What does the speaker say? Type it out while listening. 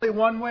Only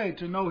one way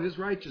to know his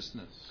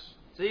righteousness.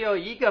 只有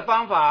一个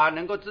方法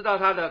能够知道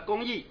他的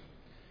公义，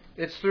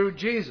 It's through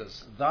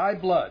Jesus, thy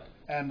blood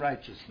and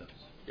righteousness.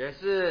 也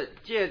是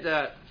借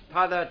着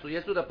他的主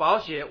耶稣的宝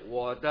血，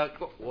我的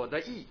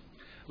义。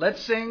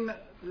 Let's sing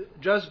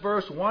just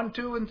verse 1,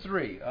 2, and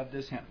 3 of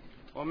this hymn.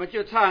 我们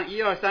就唱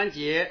1、2、3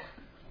节。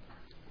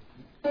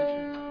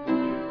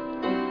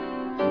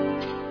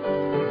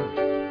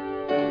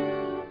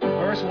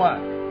 Verse 1.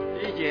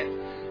 第1节。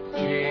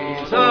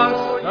 Jesus,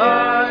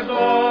 thy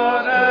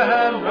blood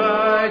and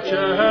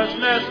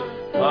righteousness,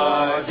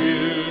 by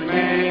you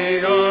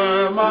made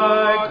are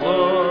my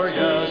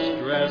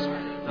glorious dress.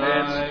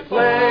 This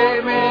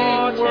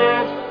flaming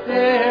world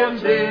in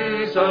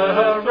these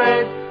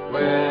arrayed,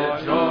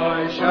 with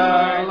joy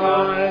shall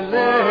I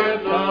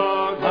lift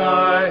up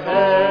my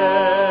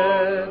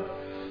head.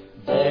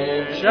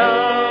 Bold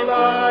shall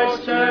I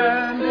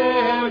stand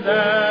in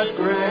that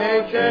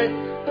great gate,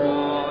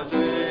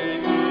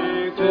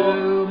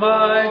 to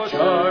my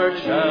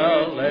charge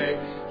shall lay.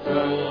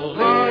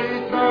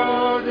 Fully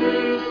through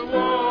this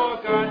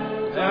walk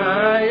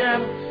I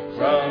am,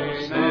 from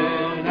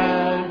sin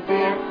and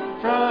fear,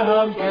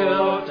 from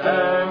guilt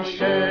and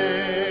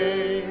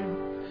shame.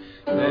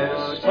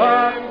 This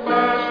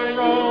spotless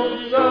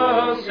robe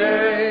the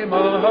same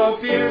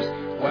appears,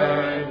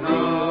 when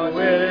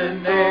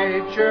ruined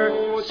nature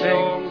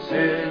sinks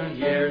in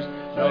years.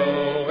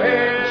 No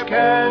age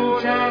can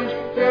change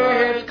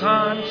its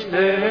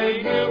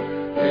constant hue.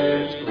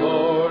 His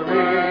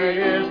glory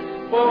is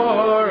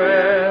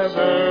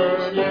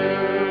forever new.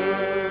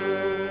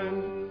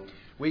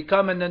 We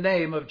come in the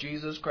name of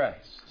Jesus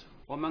Christ,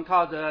 我们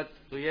靠着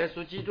主耶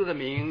稣基督的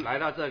名来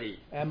到这里，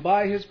 and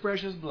by his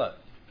precious blood,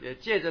 也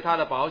借着他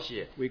的宝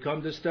血， we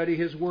come to study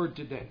his word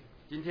today.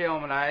 今天我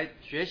们来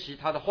学习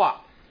他的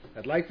话。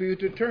 I'd like for you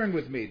to turn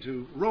with me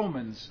to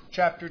Romans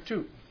chapter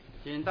 2.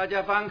 请大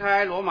家翻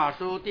开罗马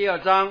书第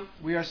2章，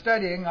 We are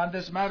studying on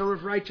this matter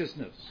of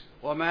righteousness.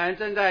 我们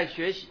正在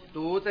学习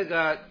读这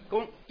个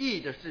公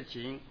义的事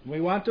情。 We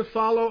want to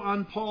follow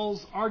on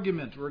Paul's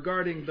argument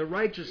regarding the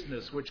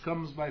righteousness which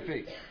comes by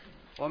faith.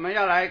 我们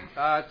要来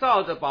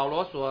照着保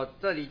罗所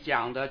这里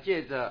讲的，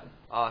借着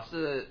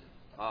是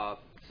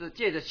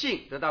借着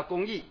信得到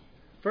公义。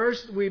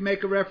 First, we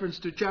make a reference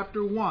to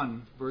chapter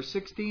 1, verse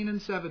 16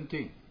 and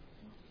 17.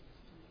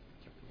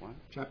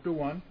 Chapter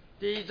 1,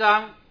 第1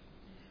章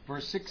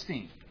verse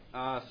 16.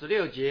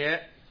 16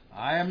节，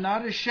 I am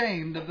not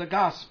ashamed of the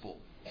gospel,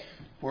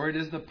 for it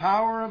is the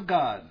power of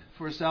God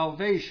for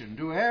salvation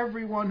to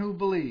everyone who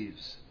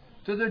believes,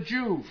 to the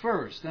Jew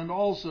first and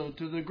also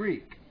to the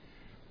Greek.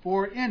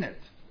 For in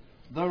it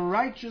the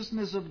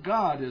righteousness of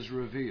God is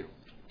revealed,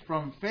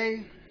 from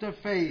faith to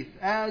faith,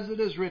 as it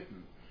is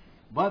written,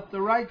 but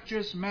the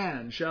righteous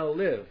man shall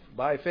live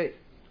by faith.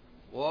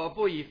 我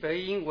不以福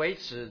音为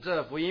耻，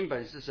这福音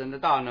本是神的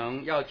大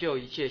能，要救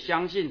一切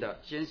相信的，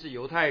先是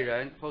犹太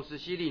人，后是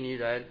希利尼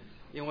人，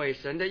因为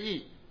神的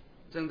义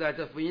正在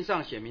这福音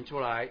上显明出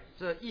来。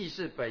这义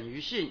是本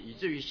于信，以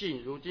至于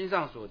信，如经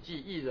上所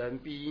记，义人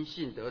必因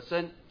信得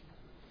生。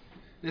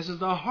 This is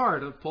the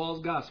heart of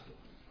Paul's gospel.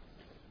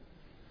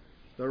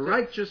 The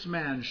righteous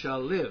man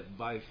shall live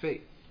by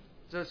faith.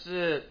 这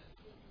是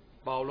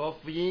保罗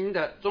福音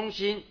的中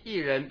心，义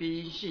人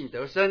必因信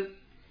得生。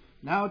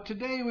 Now,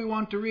 today we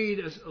want to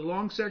read a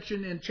long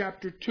section in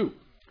chapter 2.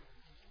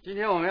 今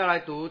天我们要来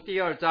读第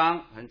2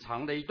章，很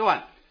长的一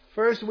段。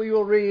 First, we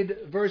will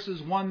read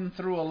verses 1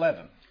 through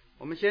 11.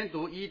 我们先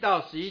读1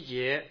到11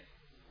节。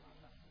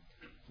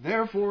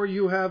 Therefore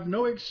you have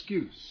no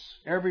excuse,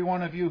 every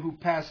one of you who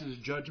passes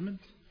judgment.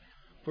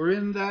 For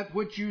in that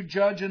which you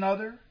judge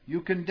another,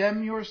 you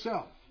condemn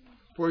yourself.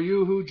 For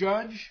you who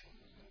judge,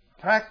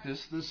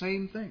 practice the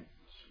same things.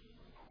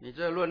 你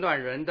这论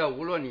断人的，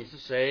无论你是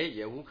谁，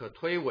也无可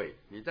推诿。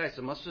你在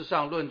什么事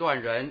上论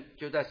断人，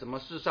就在什么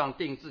事上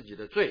定自己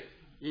的罪。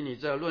因你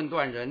这论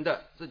断人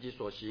的，自己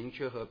所行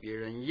却和别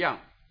人一样。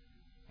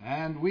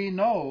 And we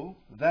know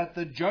that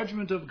the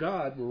judgment of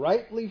God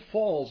rightly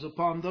falls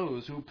upon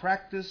those who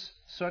practice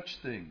such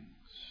things.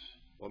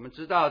 我们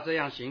知道这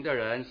样行的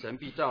人，神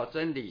必照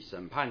真理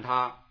审判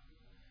他。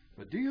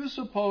 But do you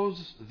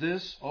suppose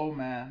this, O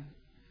man?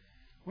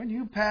 When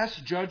you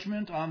pass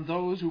judgment on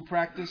those who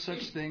practice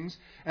such things,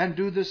 and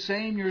do the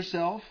same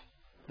yourself,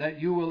 that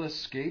you will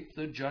escape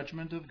the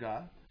judgment of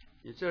God?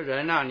 你这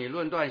人啊，你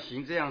论断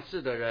行这样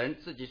事的人，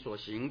自己所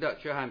行的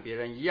却和别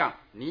人一样，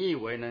你以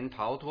为能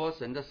逃脱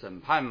神的审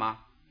判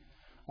吗？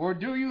 Or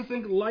do you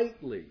think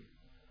lightly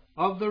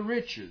of the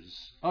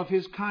riches of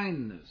his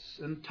kindness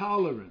and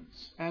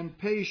tolerance and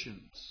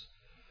patience,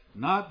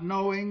 not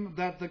knowing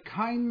that the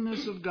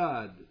kindness of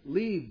God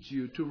leads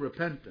you to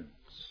repentance?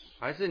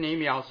 还是你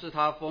藐视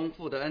他丰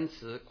富的恩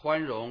慈、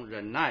宽容、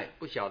忍耐，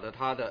不晓得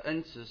他的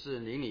恩慈是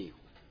领你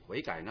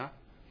悔改呢？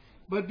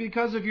 But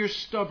because of your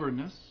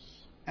stubbornness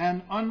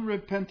and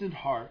unrepentant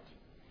heart,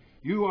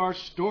 you are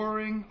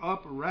storing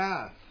up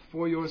wrath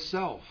for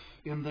yourself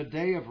in the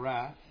day of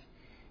wrath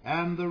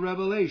and the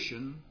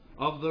revelation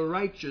of the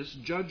righteous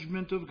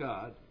judgment of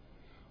God,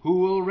 who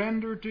will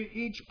render to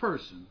each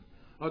person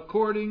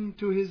according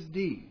to his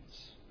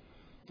deeds.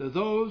 To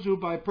those who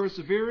by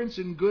perseverance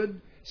in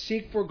good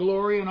seek for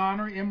glory and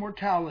honor,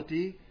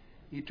 immortality,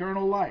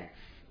 eternal life.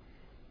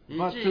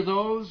 But to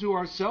those who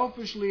are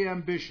selfishly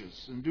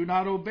ambitious and do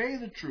not obey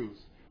the truth,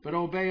 but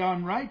obey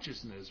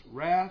unrighteousness,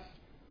 wrath,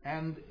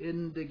 and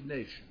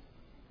indignation.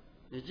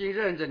 你竟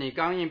任着你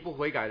刚硬不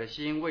悔改的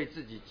心，为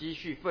自己积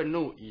蓄愤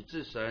怒，以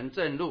致神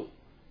震怒，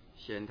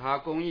显他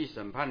公义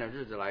审判的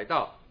日子来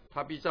到，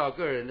他必照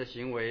个人的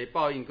行为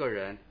报应个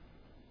人。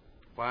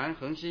凡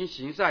恒心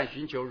行善、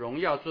寻求荣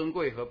耀、尊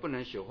贵和不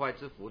能朽坏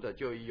之福的，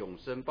就以永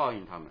生报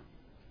应他们。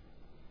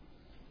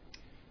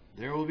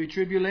There will be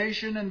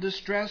tribulation and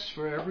distress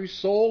for every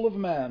soul of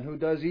man who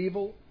does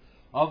evil,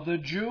 of the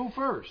Jew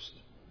first,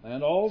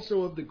 and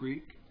also of the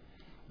Greek,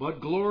 but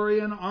glory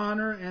and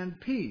honor and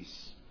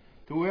peace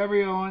to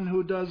everyone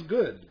who does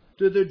good,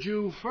 to the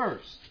Jew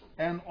first,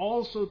 and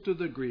also to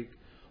the Greek,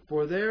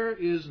 for there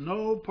is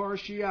no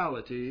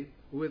partiality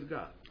with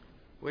God.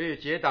 唯有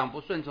结党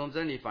不顺从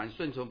真理，反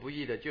顺从不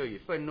义的，就以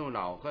愤怒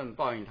恼恨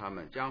报应他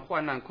们，将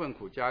患难困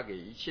苦加给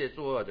一切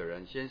作恶的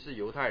人，先是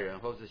犹太人，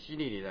后是希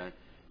利尼人，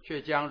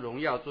却将荣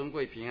耀、尊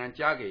贵、平安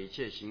加给一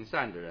切行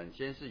善的人，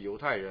先是犹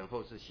太人，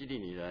后是希利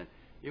尼人，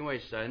因为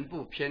神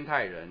不偏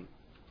待人。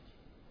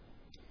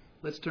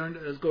Let's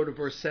go to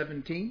verse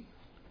 17.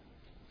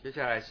 接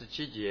下来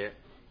17节。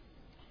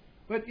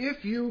But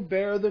if you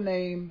bear the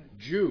name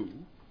Jew,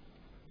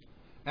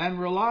 and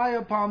rely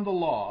upon the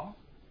law,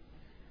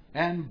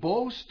 and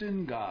boast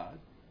in God,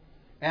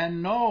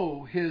 and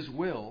know his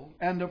will,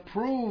 and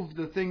approve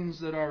the things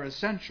that are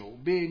essential,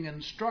 being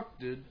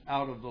instructed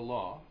out of the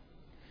law,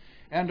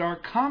 and are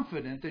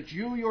confident that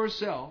you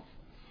yourself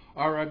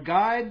are a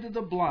guide to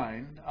the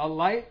blind, a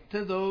light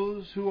to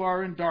those who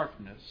are in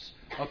darkness,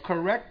 a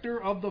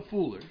corrector of the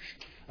foolish,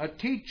 a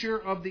teacher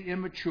of the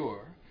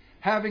immature,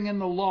 having in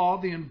the law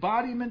the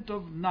embodiment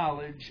of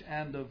knowledge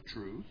and of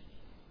truth.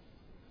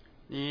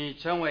 你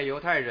称为犹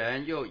太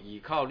人，又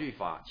倚靠律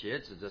法，且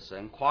指着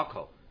神夸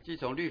口，既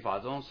从律法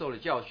中受了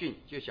教训，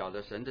就晓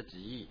得神的旨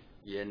意，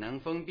也能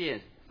分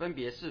别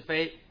是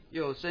非，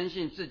又深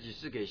信自己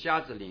是给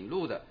瞎子领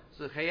路的，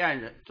是黑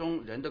暗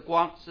中人的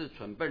光，是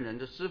蠢笨人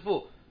的师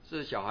傅，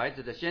是小孩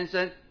子的先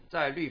生，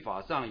在律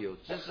法上有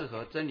知识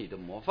和真理的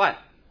模范。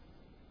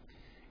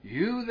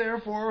You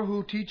therefore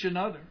who teach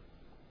another,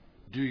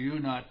 do you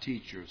not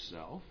teach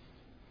yourself?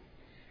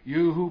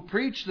 You who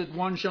preach that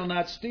one shall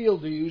not steal,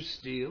 do you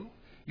steal?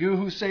 You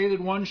who say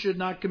that one should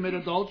not commit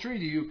adultery,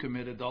 do you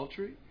commit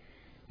adultery?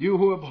 You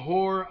who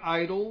abhor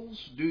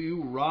idols, do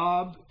you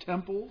rob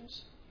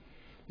temples?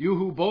 You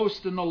who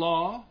boast in the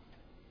law,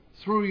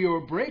 through your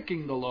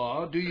breaking the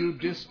law, do you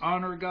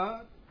dishonor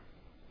God?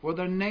 For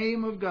the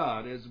name of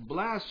God is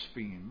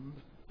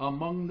blasphemed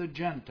among the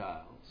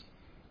Gentiles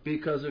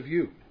because of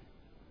you,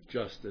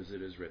 just as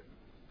it is written.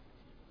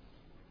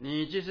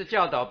 你既是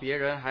教导别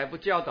人，还不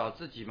教导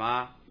自己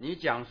吗？你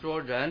讲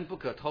说人不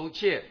可偷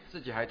窃，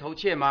自己还偷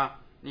窃吗？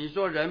你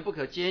说人不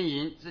可奸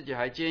淫，自己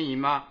还奸淫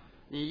吗？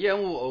你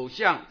厌恶偶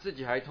像，自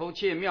己还偷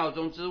窃庙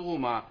中之物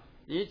吗？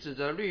你指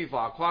着律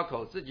法夸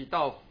口，自己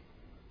倒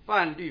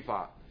犯律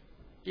法，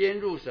颠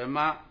入神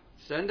吗？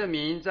神的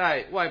名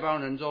在外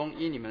邦人中，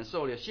因你们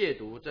受了亵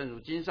渎，正如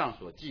经上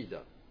所记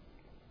的。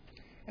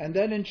And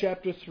then in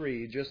chapter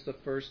 3, just the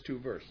first 2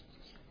 verses.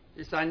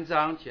 第3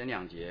章前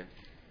2节。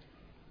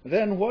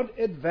Then what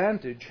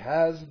advantage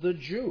has the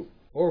Jew?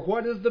 Or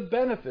what is the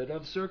benefit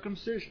of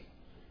circumcision?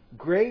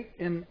 Great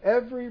in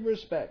every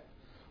respect.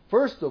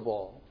 First of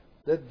all,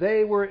 that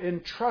they were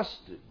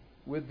entrusted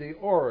with the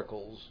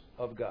oracles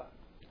of God.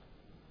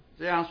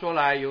 这样说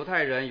来，犹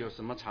太人有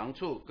什么长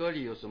处？割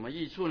礼有什么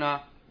益处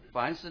呢？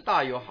凡事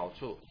大有好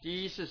处。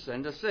第一是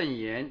神的圣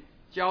言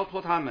交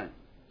托他们。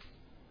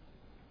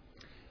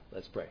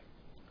Let's pray.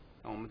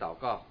 让我们祷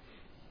告。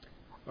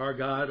Our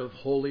God of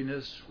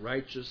holiness,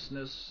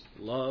 righteousness,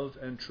 love,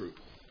 and truth.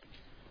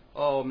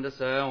 我们的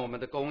神，我们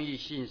的公义、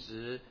信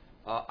实、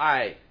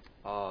爱、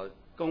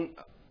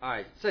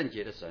圣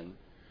洁的神。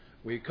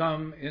We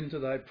come into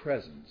thy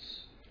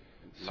presence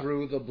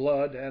through the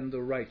blood and the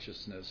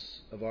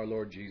righteousness of our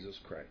Lord Jesus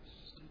Christ.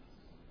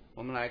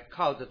 我们来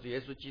靠着主耶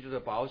稣基督的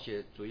宝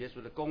血，主耶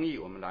稣的公义，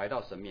我们来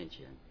到神面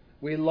前。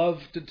We love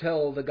to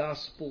tell the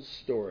gospel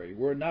story.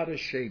 We're not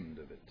ashamed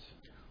of it.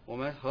 我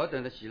们何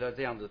等的喜乐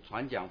这样子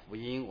传讲福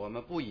音，我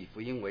们不以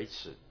福音为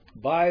耻。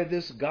By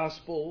this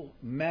gospel,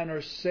 men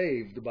are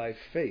saved by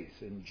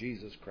faith in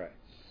Jesus Christ.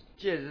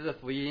 借着这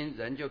福音，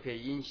人就可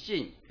以因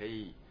信，可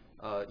以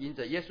因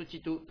着耶稣基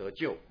督得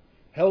救。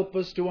Help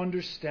us to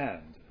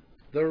understand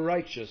the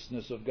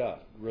righteousness of God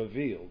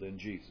revealed in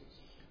Jesus.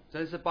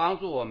 真是帮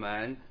助我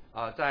们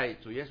在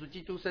主耶稣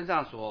基督身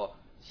上所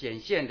显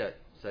现的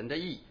神的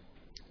义。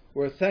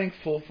We're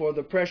thankful for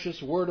the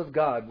precious word of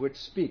God which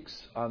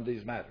speaks on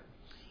these matters.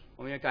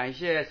 我们也感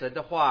谢神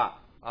的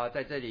话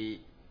在这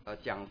里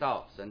讲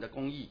到神的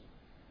公义。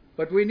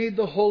But we need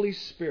the Holy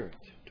Spirit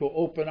to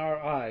open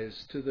our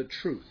eyes to the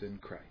truth in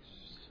Christ.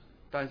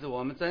 但是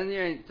我们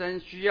真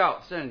需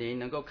要圣灵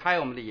能够开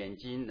我们的眼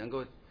睛，能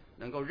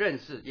够认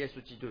识耶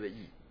稣基督的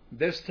义。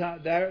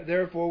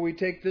Therefore we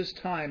take this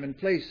time and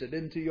place it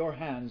into your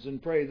hands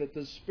and pray that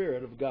the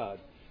Spirit of God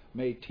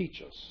may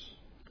teach us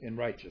in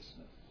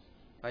righteousness.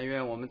 但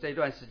愿我们这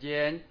段时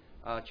间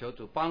求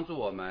主帮助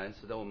我们，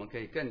使得我们可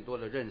以更多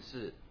的认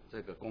识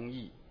这个公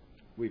义。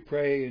We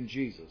pray in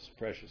Jesus'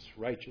 precious,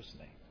 righteous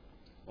name.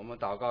 我们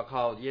祷告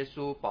靠耶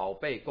稣宝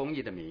贝公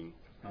义的名。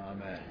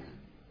Amen.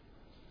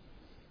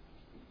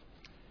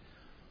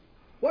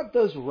 What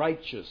does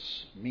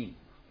righteous mean?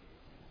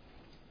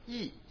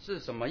 义是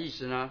什么意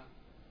思呢？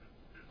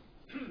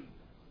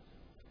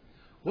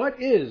 What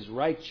is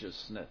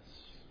righteousness?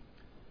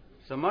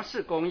 什么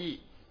是公义？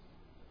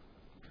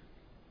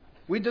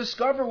 We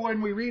discover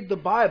when we read the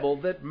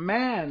Bible that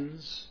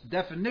man's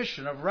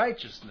definition of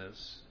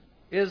righteousness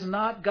is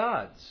not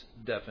God's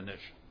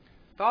definition.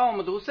 当我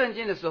们读圣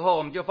经的时候，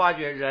我们就发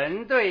觉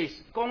人对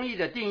公义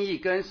的定义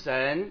跟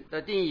神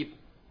的定义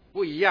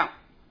不一样。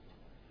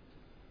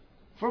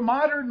For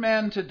modern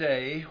man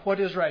today, what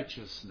is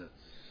righteousness?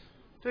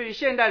 对于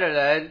现代的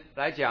人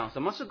来讲，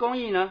什么是公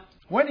义呢？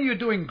 When are you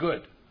doing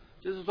good?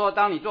 就是说，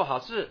当你做好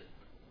事，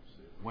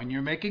 When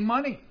you're making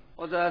money.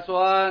 或者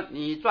说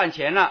你赚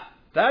钱了，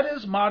 That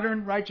is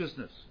modern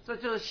righteousness. 这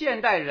就是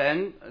现代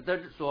人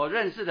的所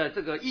认识的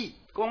这个义，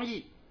公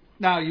义。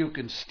 Now you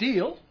can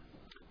steal.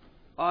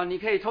 你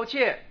可以偷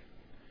窃，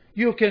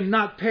 You can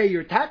not pay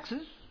your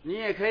taxes. 你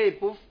也可以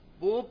不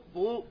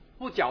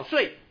缴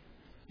税，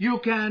 You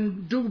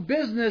can do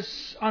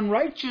business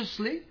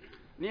unrighteously.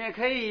 你也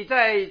可以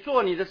在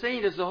做你的生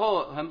意的时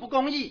候很不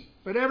公义。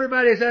 But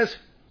everybody says,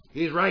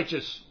 he's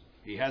righteous.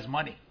 He has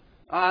money.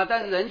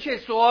 但是人却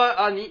说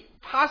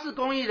他是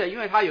公义的，因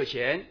为他有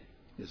钱。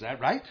 Is that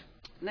right?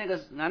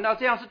 难道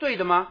这样是对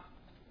的吗？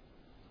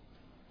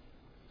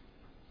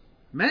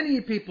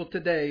 Many people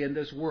today in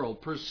this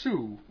world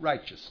pursue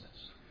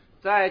righteousness.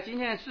 在今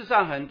天世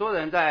上，很多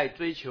人在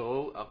追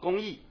求公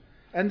义，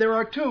 And there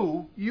are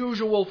two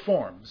usual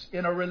forms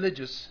in a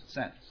religious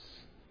sense.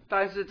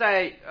 但是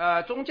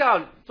在宗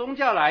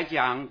教来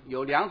讲，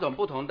有两种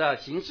不同的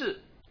形式。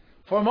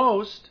 For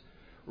most,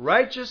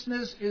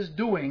 righteousness is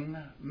doing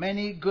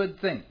many good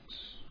things.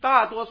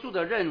 大多数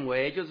的认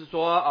为就是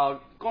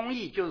说，公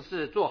义就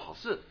是做好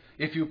事，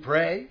 If you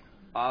pray,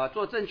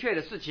 做正确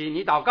的事情，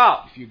你祷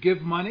告， if you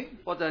give money,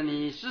 或者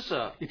你施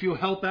舍， if you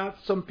help out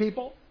some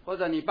people, 或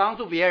者你帮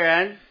助别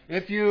人，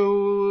 if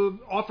you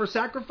offer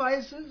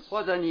sacrifices,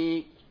 或者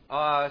你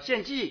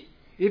献祭，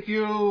 if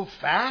you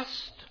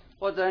fast,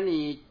 或者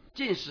你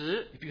进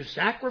食， if you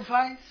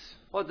sacrifice,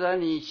 或者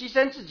你牺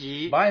牲自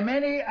己， by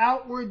many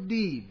outward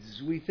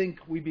deeds we think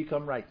we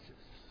become righteous.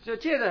 就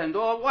借着很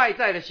多外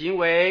在的行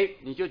为，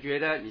你就觉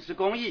得你是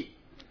公义。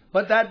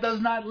 But that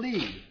does not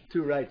lead to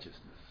righteousness.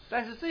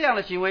 但是这样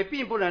的行为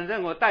并不能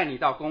认为带你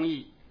到公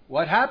义。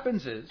 What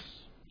happens is,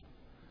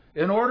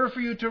 in order for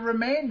you to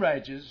remain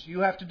righteous, you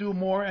have to do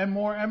more and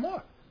more and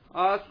more.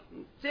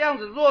 这样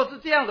子，若是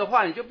这样的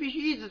话，你就必须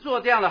一直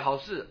做这样的好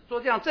事，做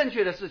这样正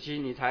确的事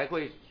情，你才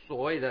会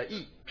所谓的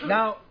义。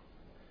 Now,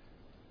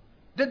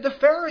 did the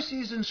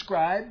Pharisees and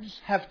scribes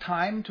have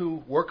time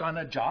to work on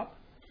a job?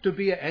 To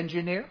be an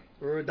engineer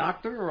or a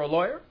doctor or a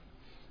lawyer?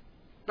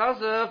 当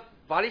时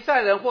法利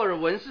赛人或者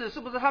文士，是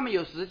不是他们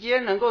有时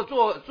间能够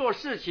做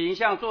事情，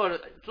像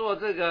做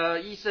这个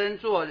医生、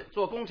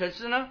做工程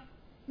师呢？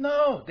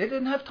 No, they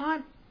didn't have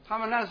time. 他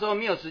们那时候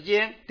没有时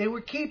间， They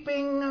were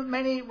keeping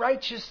many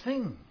righteous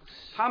things.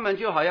 他们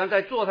就好像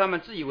在做他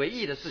们自以为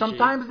义的事情。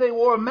 Sometimes they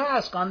wore a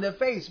mask on their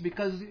face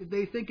because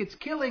they think it's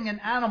killing an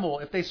animal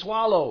if they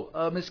swallow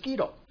a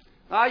mosquito.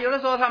 有的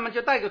时候他们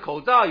就戴个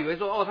口罩，以为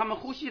说他们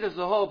呼吸的时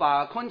候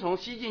把昆虫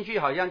吸进去，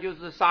好像就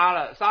是杀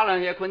了那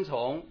些昆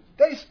虫。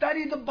 They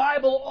study the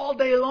Bible all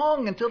day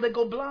long until they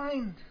go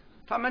blind.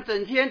 他们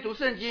整天读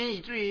圣经，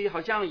以至于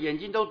好像眼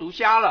睛都读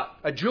瞎了。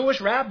 A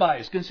Jewish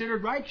rabbi is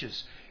considered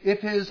righteous if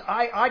his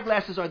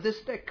eyeglasses are this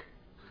thick.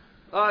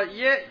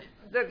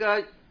 这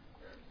个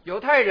犹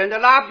太人的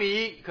拉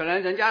比，可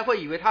能人家会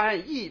以为他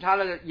很义，他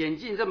的眼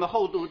镜这么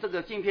厚度，这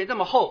个镜片这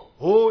么厚。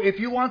 Oh, if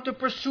you want to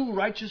pursue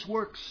righteous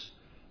works,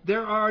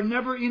 there are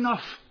never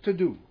enough to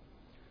do.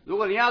 如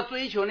果你要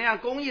追求那样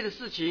公义的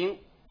事情，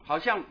好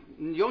像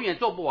永远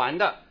做不完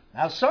的。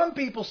 Now, some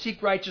people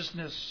seek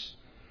righteousness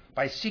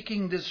by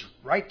seeking this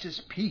righteous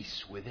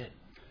peace within.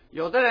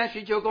 有的人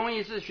寻求公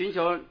义是寻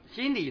求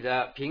心理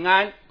的平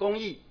安、公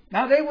义。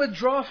 Now, they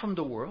withdraw from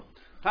the world.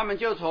 他们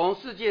就从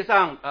世界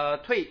上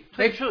退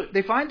出，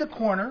 They find a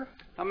corner.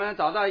 他们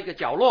找到一个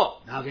角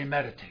落， Now they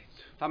meditate.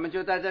 他们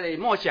就在这里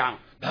默想。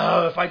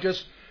 Now, if I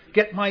just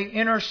get my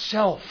inner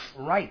self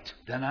right,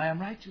 then I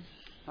am righteous.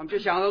 他们就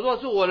想着，若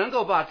是我能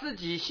够把自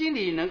己心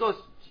里能够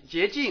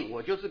洁净，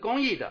我就是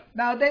公义的。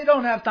 Now, they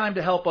don't have time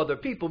to help other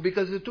people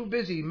because they're too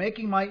busy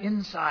making my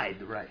inside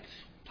right.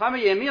 他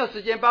们也没有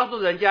时间帮助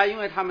人家，因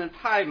为他们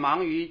太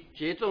忙于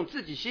节重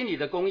自己心里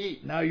的公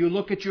义。 Now, you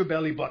look at your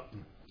belly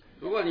button.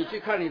 如果你去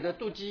看你的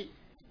肚脐，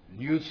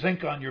 You think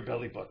on your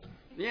belly button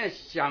你也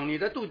想你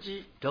的肚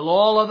脐， till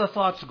all other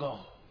thoughts go.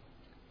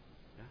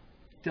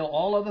 till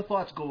all other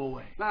thoughts go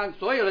away. 那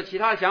所有的其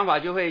他的想法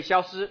就会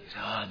消失。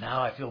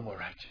Now I feel more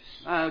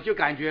righteous. 就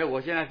感觉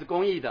我现在是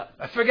公义的，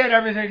 I forget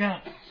everything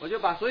else. 我就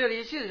把所有的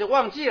一切就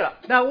忘记了。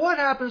 Now, what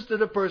happens to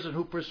the person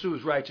who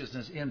pursues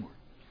righteousness inward?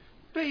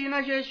 对于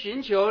那些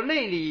寻求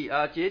内里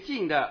洁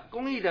净的、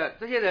公义的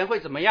这些人会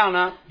怎么样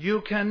呢？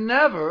 You can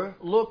never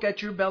look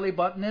at your belly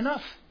button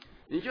enough.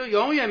 你就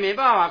永远没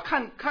办法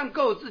看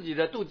够自己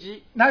的肚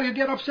脐， Now you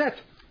get upset.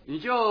 你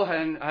就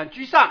很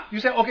沮丧。 You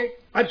say, okay,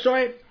 I'm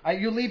sorry.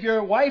 You leave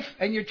your wife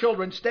and your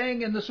children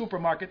staying in the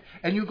supermarket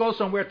and you go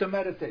somewhere to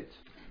meditate.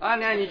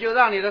 那你就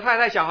让你的太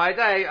太、小孩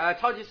在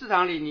超级市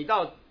场里，你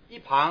到一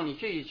旁，你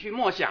去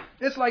默想。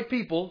 It's like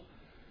people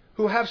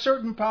who have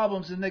certain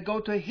problems and they go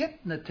to a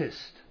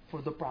hypnotist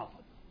for the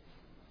problem.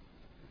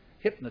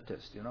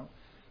 Hypnotist, you know.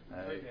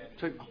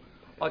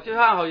 就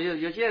像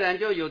有些人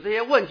就有这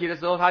些问题的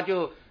时候，他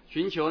就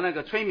寻求那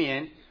个催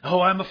眠。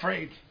 Oh, I'm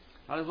afraid.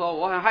 他就说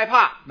我很害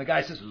怕。 The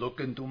guy says,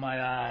 look into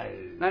my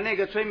eyes. 那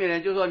个催眠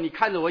人就说你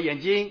看着我眼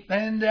睛。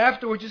 And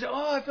afterwards you say,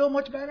 oh, I feel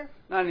much better.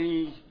 那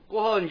你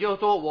过后你就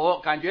说我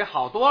感觉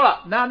好多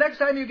了。 Now next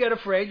time you get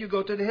afraid, you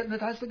go to the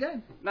hypnotist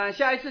again. 那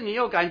下一次你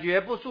又感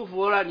觉不舒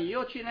服了，你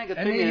又去那个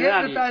And 催 he 眠人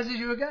那里， hypnotizes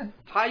you again.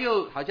 他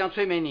又好像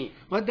催眠你。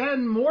 But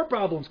then more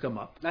problems come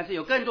up. 但是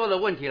有更多的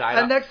问题来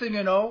And 了， next thing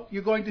you know,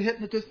 you're going to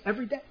hypnotist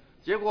every day.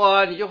 结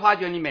果你就发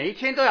觉你每一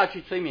天都要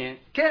去催眠，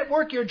 Can't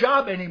work your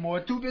job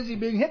anymore, too busy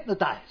being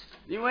hypnotized.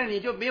 因为你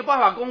就没有办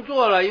法工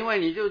作了，因为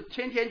你就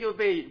天天就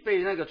被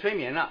那个催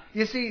眠了。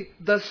 You see,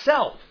 the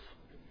self,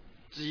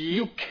 己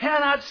you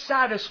cannot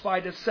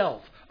satisfy the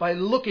self by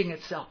looking at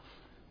self.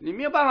 你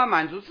没有办法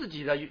满足自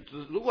己的，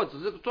如果只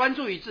是专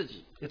注于自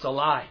己， It's a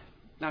lie.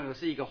 那个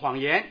是一个谎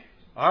言。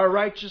 Our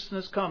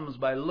righteousness comes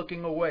by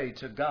looking away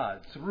to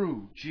God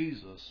through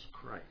Jesus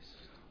Christ.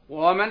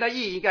 我们的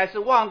义应该是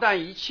忘淡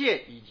一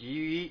切，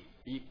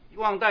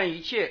忘淡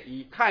一切，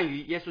以看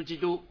于耶稣基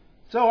督。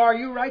 So are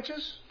you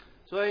righteous?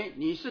 所以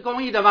你是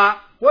公义的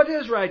吗？ What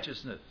is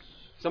righteousness?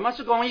 什么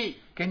是公义？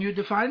 Can you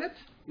define it?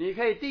 你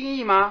可以定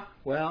义吗？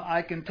 Well,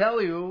 I can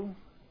tell you,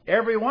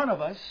 every one of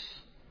us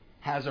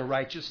has a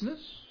righteousness,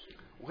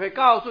 我可以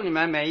告诉你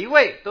们，每一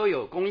位都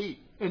有公义，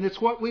 and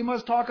it's what we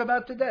must talk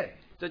about today.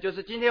 这就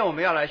是今天我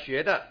们要来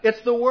学的。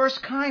 It's the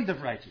worst kind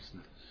of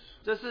righteousness.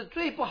 这是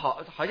最不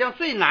好，好像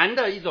最难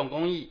的一种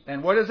公义。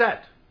 And what is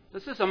that? 这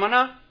是什么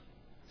呢？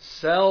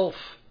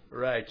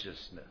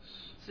 Self-righteousness.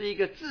 是一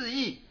个自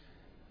义。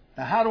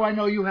 Now, how do I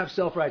know you have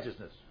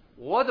self-righteousness?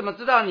 我怎么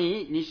知道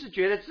你是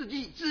觉得自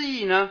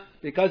义呢？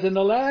 Because in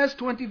the last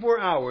 24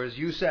 hours,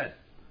 you said,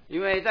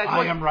 因为在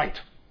I am right.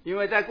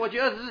 过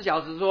去24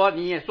小时说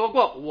你也说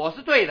过我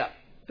是对的，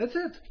 That's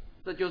it.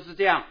 这就是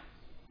这样。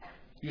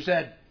 You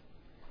said,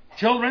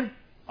 children,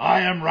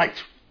 I am right.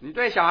 你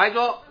对小孩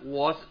说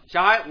我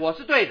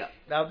是对的。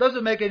 Now, it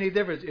doesn't make any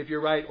difference if you're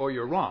right or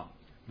you're wrong.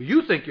 But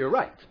you think you're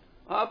right.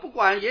 不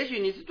管也许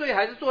你是对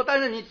还是错，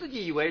但是你自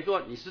己以为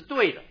说你是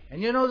对的。 And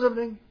you know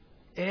something?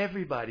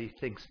 Everybody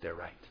thinks they're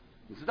right.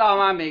 你知道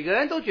吗？每个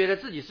人都觉得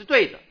自己是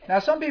对的。 Now,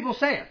 some people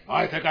say it.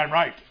 I think I'm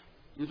right.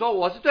 你说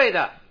我是对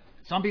的，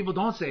 Some people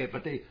don't say it,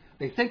 but they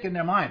think in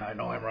their mind, I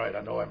know I'm right,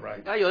 I know I'm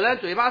right. 那有人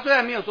嘴巴虽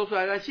然没有说出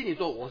来，但心里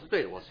说我是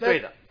对的，我是对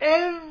But 的。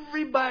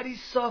 everybody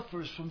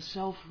suffers from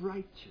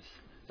self-righteousness.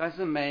 但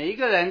是每一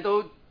个人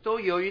都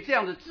由于这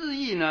样的自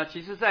义呢，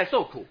其实在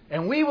受苦。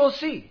 And we will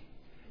see,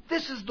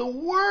 this is the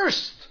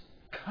worst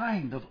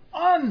kind of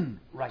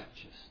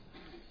unrighteousness.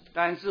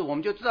 但是我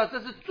们就知道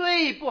这是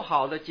最不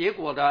好的结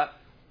果的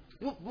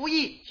不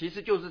义，其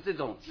实就是这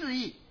种自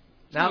义，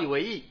自以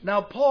为义。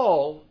 Now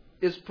Paul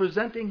is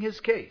presenting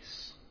his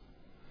case,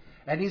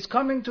 and he's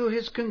coming to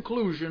his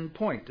conclusion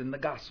point in the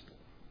gospel.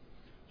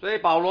 所以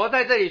保罗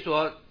在这里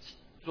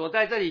所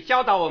在这里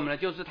教导我们的，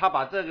就是他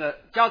把这个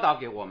教导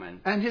给我们。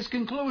 And his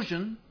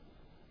conclusion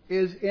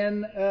is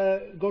in,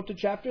 go to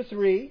chapter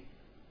 3,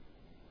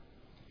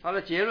 他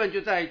的结论就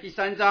在第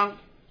3章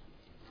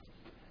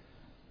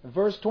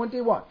verse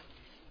 21.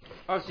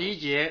 21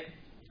节。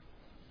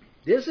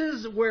 This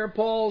is where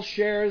Paul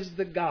shares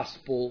the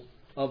gospel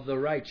of the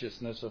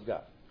righteousness of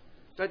God.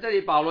 在这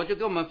里保罗就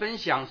跟我们分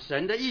享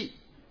神的义。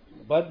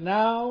 But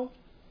now,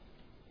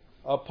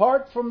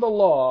 apart from the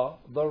law,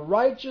 the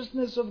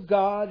righteousness of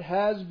God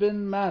has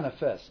been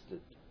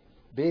manifested,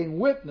 being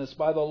witnessed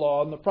by the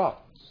law and the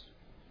prophets.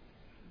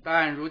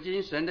 但如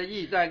今神的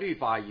义在律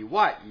法以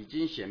外已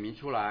经显明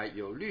出来，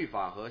有律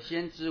法和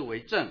先知为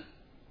证。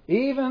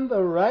 Even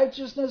the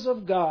righteousness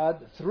of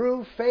God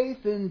through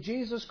faith in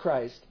Jesus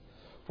Christ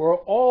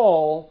for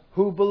all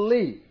who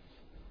believe.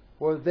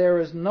 For there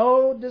is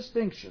no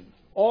distinction.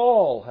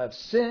 All have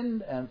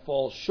sinned and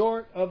fall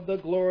short of the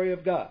glory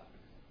of God.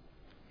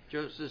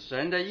 就是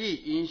神的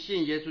义因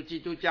信耶稣基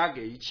督加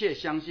给一切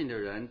相信的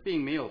人，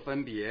并没有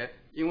分别，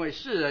因为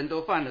世人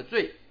都犯了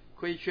罪，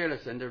亏缺了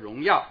神的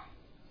荣耀。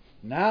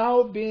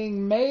 Now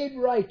being made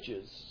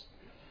righteous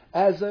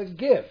as a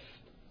gift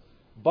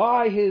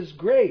by His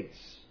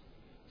grace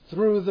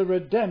through the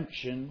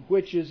redemption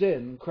which is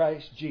in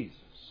Christ Jesus.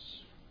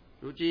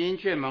 如今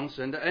却蒙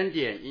神的恩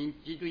典，因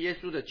基督耶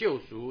稣的救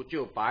赎，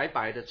就白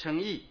白的称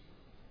义。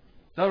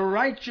The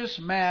righteous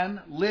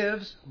man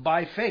lives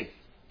by faith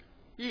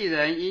义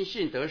人因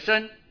信得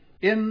生，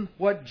 in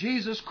what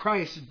Jesus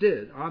Christ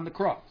did on the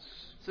cross.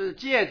 是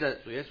借着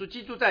主耶稣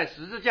基督在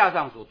十字架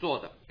上所做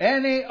的，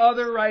 Any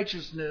other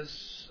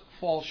righteousness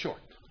falls short.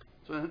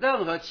 所以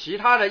任何其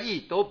他的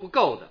义都不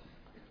够的。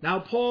 Now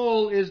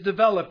Paul is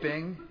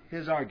developing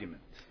his argument.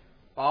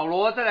 保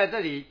罗在这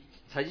里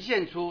呈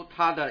现出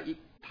他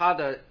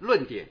的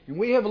论点。 And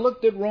we have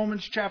looked at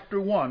Romans chapter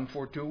 1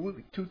 for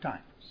two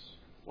times.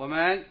 我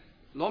们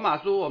罗马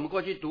书我们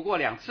过去读过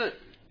2次。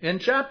 In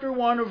chapter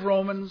 1 of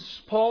Romans,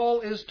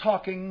 Paul is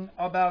talking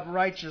about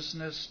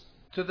righteousness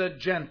to the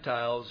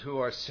Gentiles who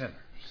are sinners.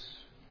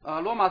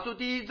 罗马书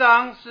第1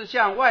章是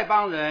向外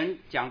邦人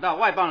讲到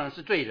外邦人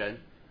是罪人。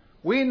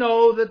 We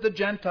know that the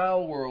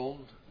Gentile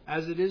world,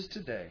 as it is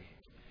today,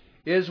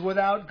 is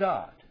without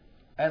God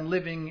and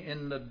living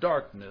in the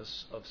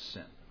darkness of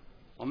sin.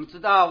 我们知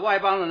道外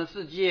邦人的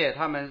世界，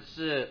他们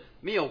是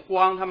没有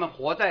光，他们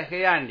活在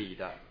黑暗里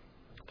的。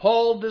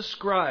 Paul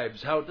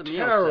describes how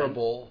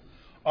terrible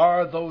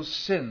are those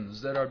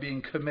sins that are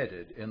being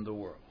committed in the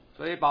world.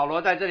 所以保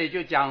罗在这里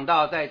就讲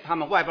到，在他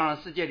们外邦人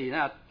世界里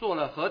呢，做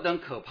了何等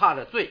可怕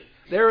的罪。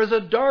 There is a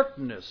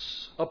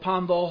darkness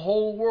upon the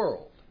whole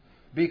world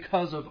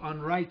because of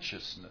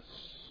unrighteousness.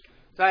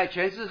 在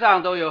全世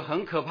上都有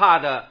很可怕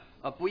的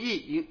不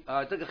义，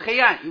这个黑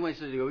暗，因为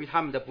是由于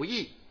他们的不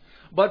义。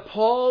 But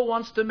Paul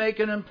wants to make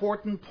an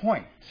important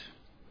point.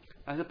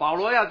 但是保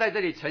罗要在这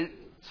里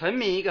陈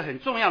明一个很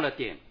重要的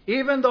点。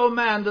 Even though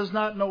man does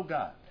not know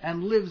God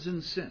and lives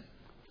in sin,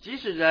 即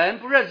使人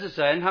不认识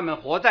神，他们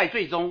活在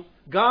罪中。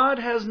 God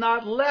has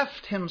not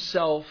left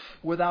himself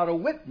without a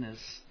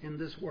witness in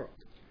this world.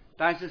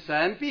 但是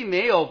神并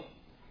没有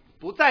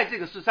不在这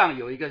个世上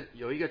有一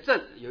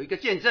个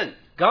见证。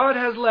 God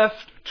has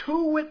left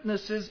two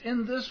witnesses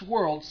in this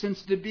world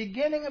since the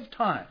beginning of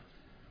time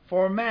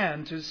for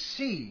man to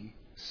see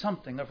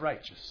something of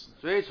righteousness.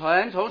 所以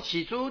从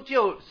起初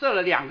就设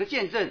了2个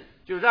见证，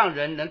就让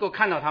人能够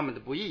看到他们的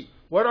不义。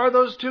 What are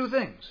those two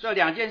things? 这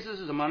2件事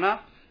是什么呢？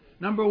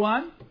 Number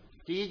one,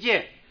 第一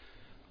件，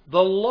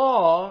 the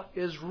law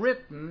is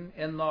written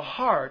in the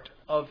heart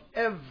of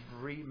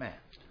every man.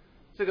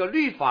 这个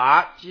律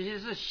法其实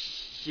是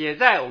写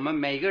在我们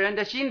每个人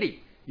的心里。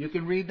 You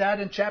can read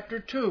that in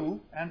chapter 2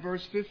 and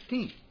verse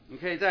 15. 你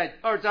可以在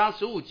2章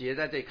15节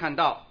在这里看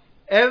到，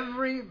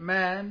 Every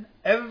man,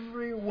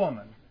 every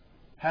woman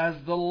has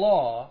the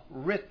law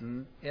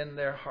written in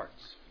their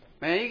hearts.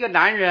 每一个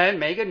男人，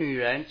每一个女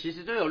人，其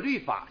实都有律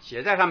法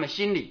写在他们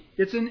心里。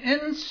 It's an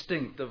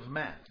instinct of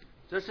man.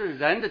 这是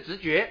人的直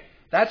觉，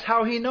 That's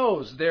how he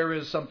knows there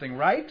is something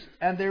right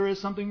and there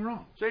is something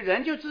wrong. 所以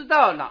人就知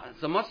道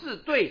什么是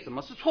对，什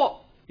么是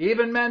错。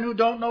 Even men who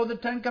don't know the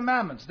Ten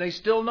Commandments, they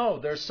still know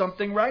there's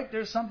something right,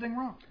 there's something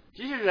wrong.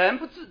 即使人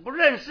不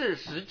认识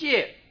十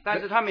诫，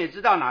但是他们也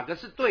知道哪个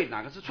是对，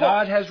哪个是错。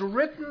 God has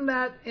written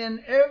that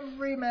in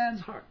every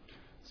man's heart.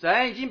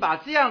 神已经把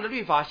这样的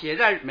律法写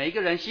在每一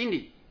个人心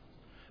里。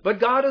 But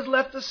God has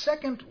left a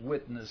second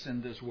witness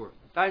in this world.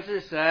 但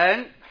是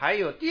神还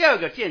有第2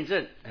个见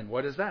证， And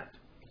what is that?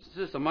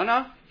 是什么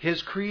呢？ His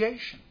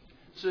creation.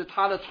 是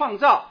他的创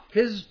造。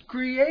 His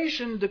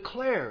creation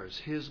declares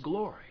His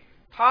glory.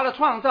 他的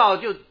创造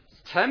就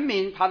陈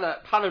明他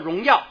的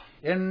荣耀。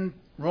 In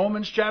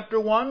Romans chapter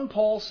 1,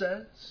 Paul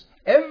says,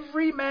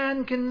 every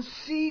man can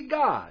see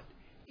God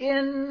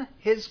in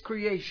his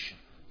creation.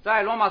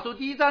 在罗马书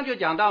第1章就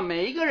讲到，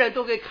每一个人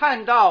都可以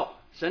看到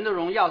神的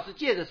荣耀是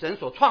借着神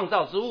所创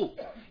造之物。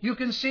 You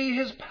can see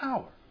His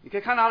power. 你可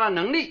以看到他的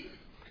能力，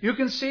 You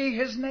can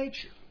see His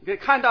nature. 你可以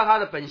看到他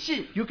的本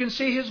性， You can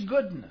see His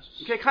goodness.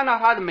 你可以看到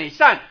他的美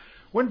善。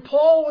 When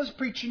Paul was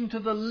preaching to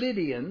the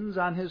Lydians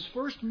on his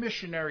first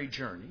missionary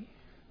journey,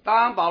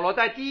 当保罗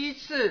在第一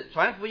次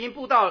传福音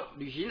布道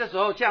旅行的时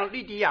候，向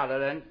利迪亚的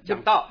人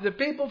讲道。 the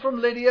people from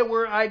Lydia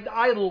were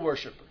idol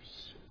worshippers.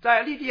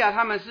 在利迪亚，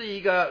他们是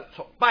一个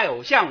拜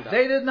偶像的，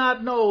 They did not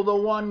know the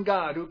one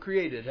God who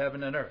created heaven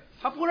and earth.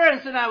 他不认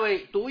识那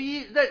位独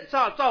一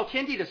造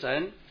天地的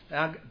神。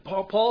 Now,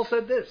 Paul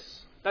said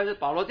this. 但是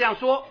保罗这样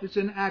说， It's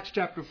in Acts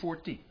chapter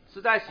 14.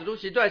 是在使徒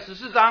行传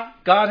14章，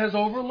 God has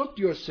overlooked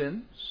your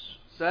sins,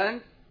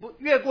 神不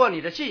越过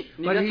你的罪，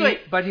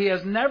 but he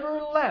has never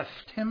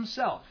left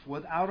himself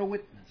without a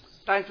witness.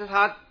 但是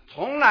他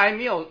从来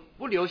没有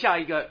不留下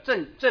一个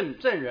证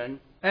人。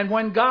 And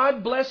when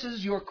God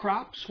blesses your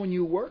crops when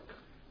you work,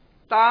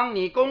 当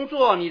你工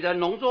作，你的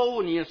农作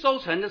物你收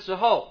成的时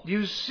候，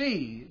 you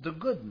see the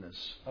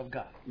goodness of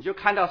God. 你就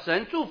看到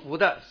神祝福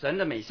的神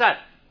的美善。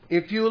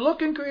 If you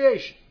look in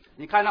creation,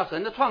 你看到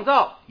神的创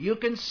造， you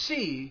can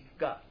see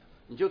God.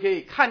 你就可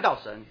以看到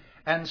神。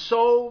 And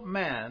so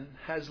man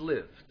has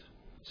lived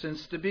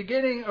since the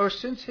beginning, or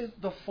since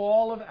the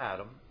fall of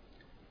Adam,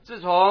 自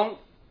从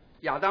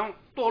亚当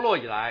堕落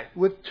以来，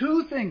 with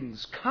two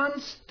things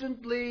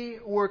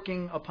constantly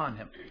working upon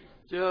him.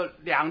 就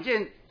这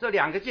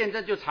2个见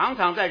证就常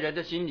常在人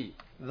的心里，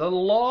 The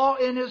law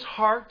in his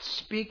heart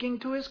speaking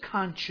to his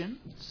conscience,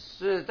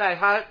 是在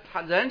他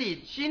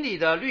心里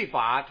的律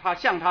法，他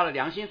向他的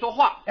良心说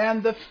话。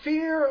 and the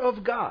fear of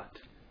God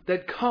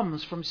that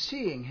comes from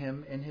seeing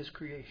him in his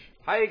creation.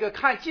 还有一个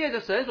借着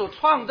神所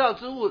创造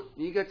之物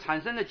一个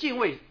产生的敬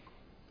畏。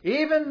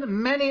Even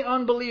many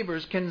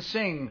unbelievers can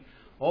sing,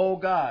 "Oh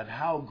God,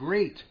 how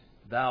great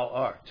thou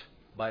art,"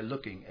 by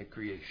looking at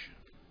creation.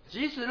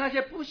 即使那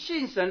些不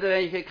信神的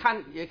人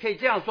也可以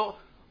这样说，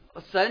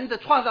神的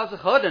创造是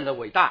何等的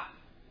伟大。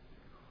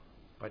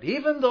But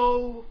even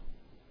though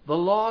the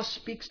law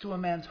speaks to a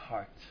man's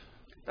heart,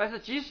 但是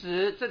即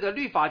使这个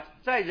律法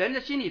在人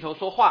的心里头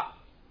说话，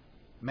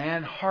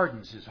 man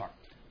hardens his heart.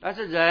 但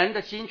是人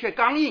的心却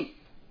刚硬。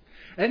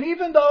 And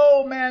even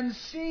though man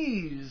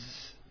sees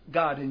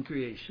God in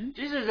creation,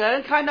 即使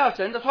人看到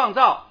神的创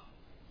造，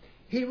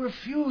 he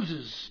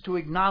refuses to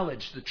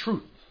acknowledge the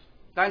truth.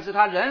 但是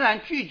他仍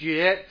然拒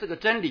绝这个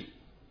真理。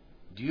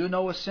 Do you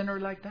know a sinner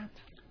like that?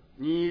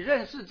 你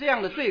认识这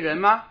样的罪人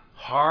吗？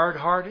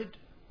 Hard-hearted,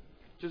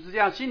 就是这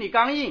样，心里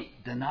刚硬，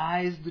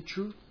 denies the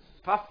truth.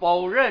 他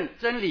否认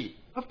真理。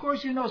 Of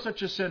course you know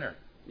such a sinner.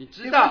 你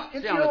知道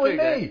It's 这样的罪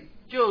you and me. 人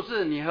就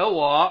是你和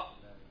我。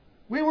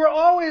 We were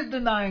always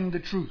denying the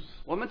truth.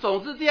 我们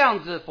总是这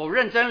样子否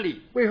认真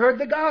理。 We heard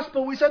the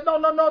gospel. We said,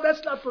 no,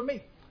 that's not for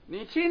me.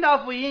 你听到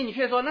福音，你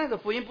却说那个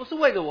福音不是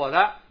为了我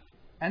的。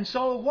 And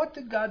so what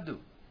did God do?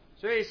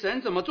 所以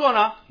神怎么做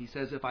呢？ He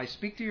says, if I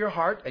speak to your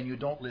heart and you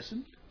don't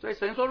listen, 所以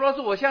神说，若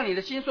是我向你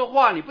的心说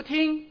话，你不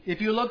听；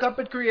 if you look up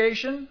at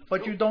creation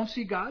but you don't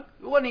see God,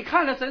 如果你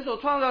看了神所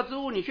创造之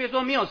物，你却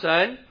说没有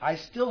神， I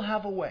still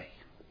have a way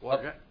我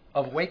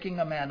of waking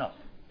a man up.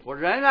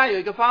 仍然有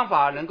一个方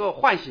法能够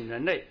唤醒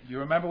人类。 You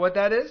remember what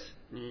that is?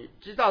 你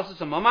知道是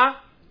什么吗？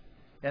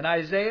 In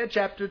Isaiah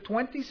chapter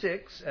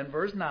 26 and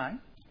verse 9,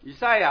 以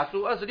赛亚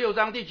书26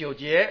章第9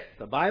节，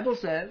 the Bible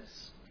says,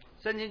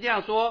 圣经这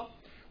样说：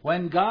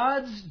 when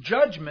God's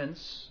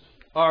judgments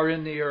are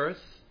in the earth,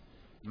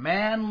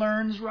 man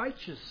learns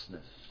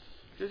righteousness.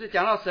 就是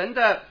讲到神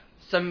的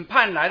审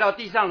判来到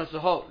地上的时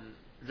候，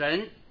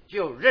人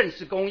就认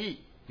识公义。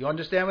 You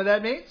understand what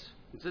that means?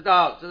 你知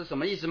道这是什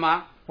么意思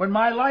吗？ When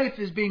my life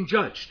is being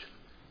judged,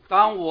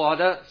 当我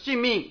的性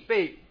命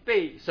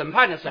被审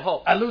判的时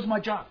候， I lose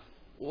my job.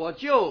 我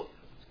就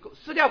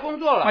失掉工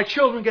作了， My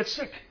children get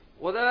sick.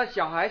 我的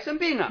小孩生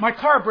病了， My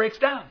car breaks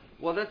down.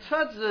 我的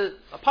车子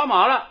抛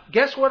锚了，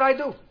 Guess what I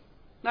do?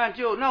 那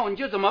你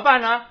就怎么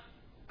办呢？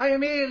 I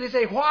immediately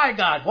say, why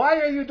God? Why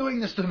are you doing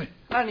this to me?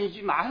 那你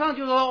就马上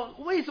就说，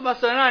为什么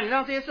神啊，你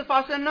让这些事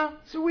发生呢？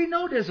 So we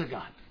know there's a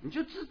God. 你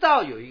就知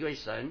道有一个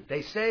神。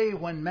 They say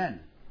when men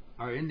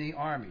are in the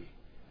army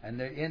and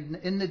they're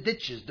in the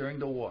ditches during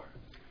the war,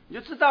 你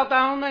就知道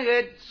当那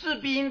个士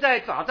兵在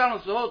打仗的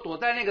时候，躲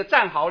在那个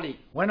战壕里，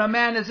 when a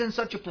man is in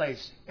such a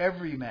place,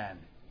 every man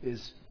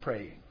is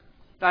praying.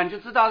 但你就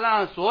知道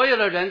让所有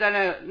的人在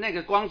那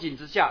个光景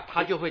之下，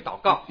他就会祷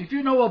告。 If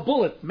you know a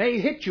bullet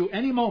may hit you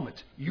any moment,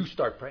 you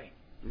start praying.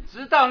 你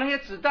知道那些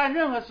子弹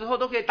任何时候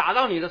都可以打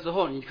到你的时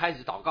候，你开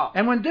始祷告。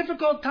 And when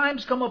difficult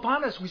times come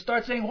upon us, we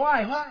start saying,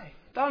 why?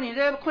 当你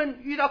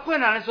遇到困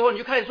难的时候，你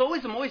就开始说为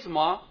什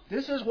么？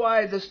 This is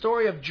why the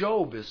story of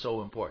Job is so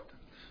important.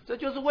 这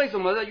就是为什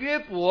么约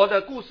伯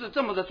的故事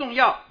这么的重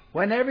要。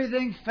 When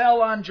everything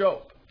fell on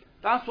Job,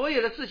 当所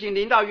有的事情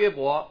临到约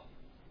伯，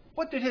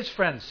 what did his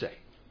friends say?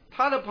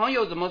 他的朋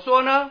友怎么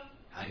说呢？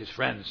 His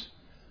friends,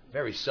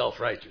 very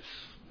self-righteous.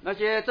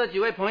 这几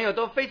位朋友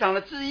都非常的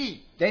自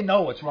义， They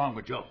know what's wrong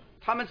with Job.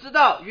 他们知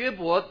道约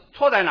伯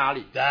错在哪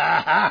里，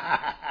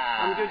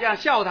他们就这样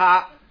笑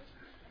他，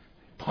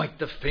 Point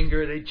the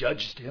finger, they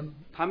judged him.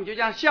 他们就这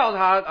样笑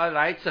他，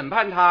来审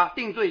判他，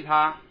定罪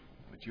他。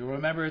 But you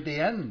remember at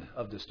the end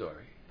of the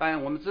story,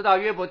 但我们知道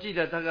约伯记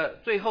的这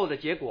个最后的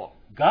结果，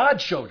 God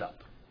showed up.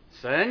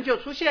 神就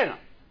出现了，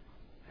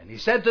 And he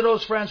said to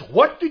those friends,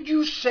 what did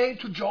you say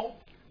to Job?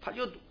 他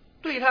就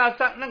对他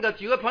那个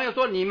几位朋友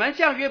说：“你们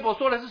向约伯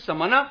说的是什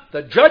么呢？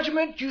 The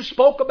judgment you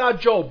spoke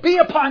about Job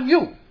be upon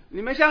you,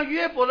 你们向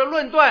约伯的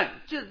论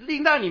断就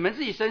临到你们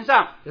自己身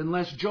上，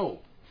 unless Job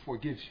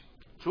forgives you.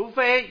 除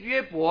非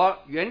约伯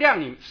原谅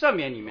你、赦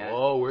免你们。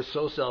 Oh, we're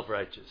so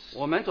self-righteous.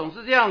 我们总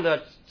是这样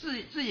的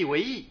自以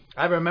為義。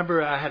 I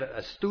remember I had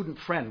a student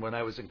friend when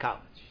I was in college.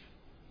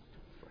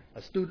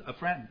 A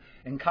friend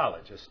in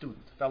college,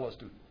 fellow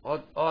student.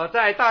 我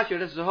在大学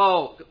的时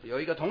候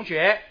有一个同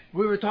学，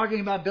 We were talking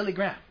about Billy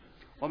Graham.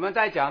 我们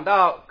在讲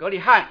到格里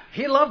汉，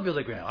 He loved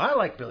Billy Graham. I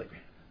like Billy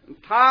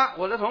Graham.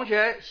 我的同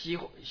学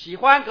喜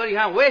欢格里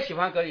汉，我也喜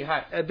欢格里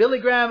汉。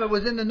 Billy Graham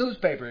was in the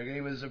newspaper.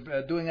 He was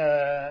doing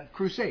a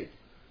crusade.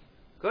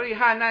 格里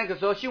汉那个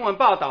时候新闻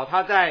报道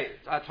他在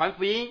传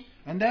福音，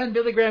 And then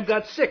Billy Graham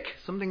got sick,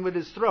 something with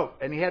his throat,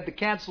 and he had to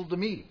cancel the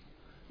meeting.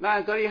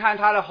 那格里汉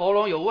他的喉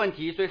咙有问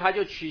题，所以他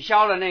就取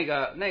消了那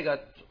个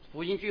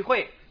福音聚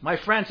会。 My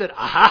friend said,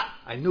 aha,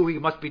 I knew he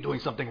must be doing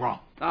something wrong.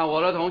 那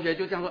我的同学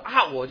就这样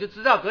说我就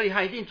知道格里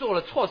汉一定做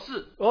了错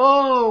事。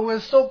 Oh, we're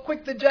so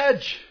quick to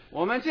judge.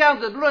 我们这样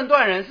子论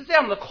断人是这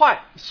样的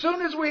快。 As soon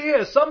as we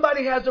hear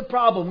somebody has a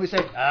problem, we say,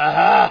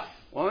 aha.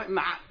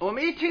 我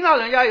们一听到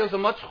人家有什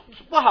么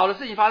不好的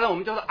事情发生，我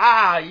们就说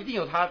一定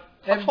有他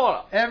错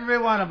了。 Every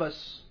one of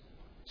us,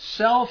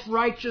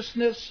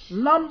 self-righteousness,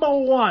 number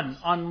one,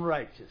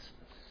 unrighteousness.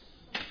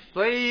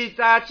 所以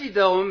大家记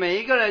得，我们每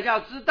一个人要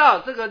知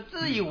道，这个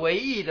自以为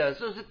义的，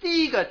这是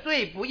第一个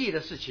最不义的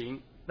事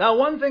情。Now,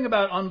 one thing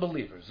about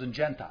unbelievers and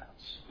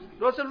Gentiles,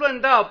 若是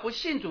论到不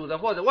信主的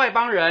或者外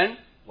邦人，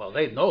 well,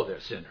 they know they're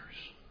sinners.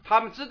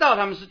 他们知道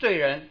他们是罪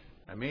人。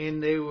I mean,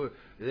 they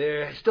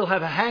still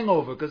have a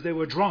hangover because they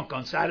were drunk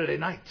on Saturday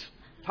night.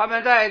 他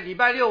们在礼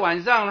拜六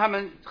晚上，他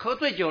们喝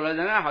醉酒了，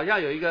仍然好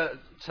像有一个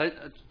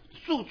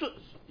宿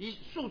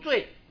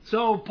醉。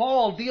So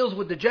Paul deals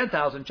with the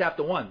Gentiles in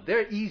chapter 1.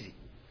 They're easy.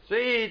 所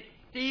以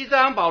第一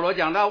章保罗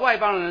讲到外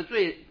邦人的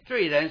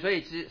罪人，所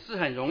以是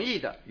很容易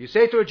的。You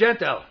say to a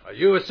Gentile, "Are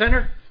you a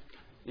sinner?"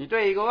 你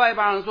对一个外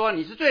邦人说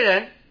你是罪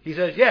人， He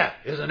says, "Yeah,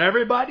 isn't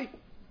everybody?"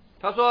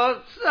 他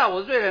说是啊，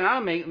我是罪人，然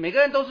后每个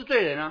人都是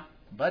罪人啊。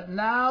But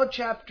now,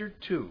 chapter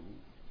 2,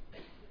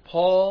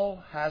 Paul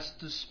has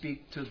to speak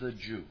to the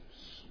Jews.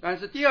 但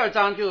是第二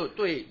章就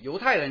对犹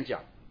太人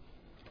讲。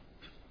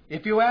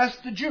If you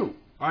ask the Jew,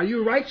 "Are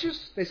you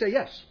righteous?" They say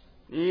yes.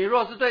 你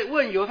若是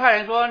问犹太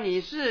人说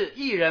你是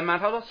义人吗？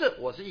他说是，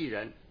我是义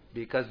人。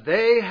Because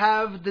they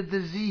have the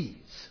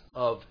disease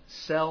of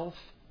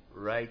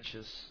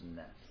self-righteousness.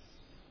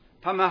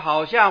 他们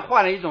好像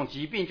患了一种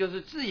疾病，就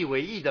是自以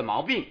为义的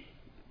毛病。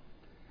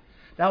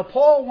Now,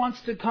 Paul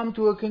wants to come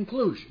to a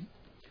conclusion.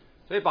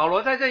 所以保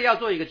罗在这里要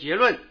做一个结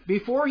论。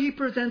Before he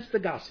presents the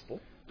gospel,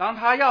 当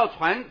他要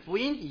传福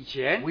音以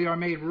前， we are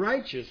made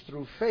righteous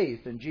through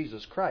faith in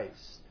Jesus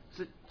Christ.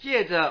 是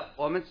借着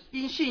我们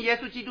因信耶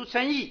稣基督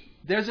称义。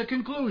There's a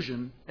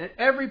conclusion that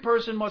every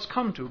person must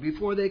come to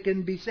before they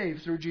can be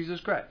saved through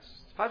Jesus Christ.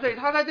 所以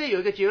他在这里有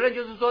一个结论，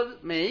就是说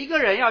每一个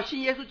人要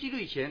信耶稣基督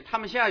以前，他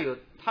们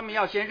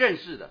要先认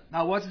识的。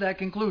Now, what's that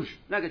conclusion?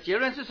 那个结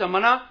论是什么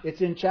呢？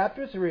 It's in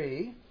chapter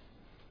 3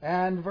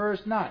 and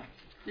verse 9.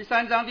 第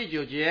3章第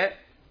9节。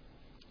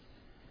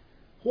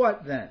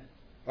What then?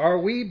 Are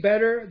we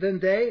better than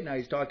they? Now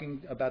he's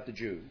talking about the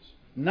Jews.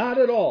 Not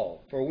at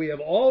all, for we have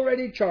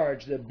already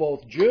charged that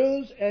both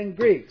Jews and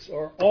Greeks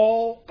are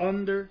all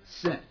under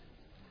sin.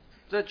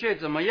 这却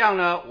怎么样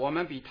呢？我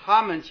们比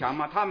他们强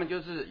吗？他们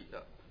就是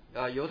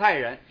犹太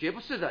人，绝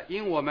不是的，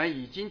因我们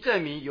已经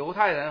证明犹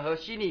太人和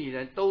希利尼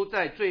人都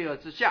在罪恶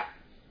之下。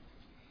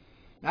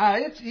Now,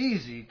 it's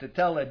easy to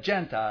tell a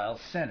Gentile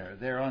sinner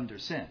they're under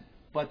sin,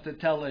 but to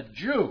tell a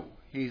Jew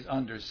he's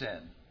under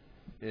sin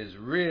is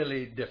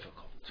really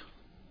difficult.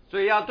 所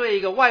以要对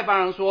一个外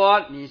邦人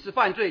说你是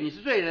犯罪，你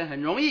是罪人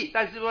很容易，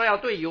但是说要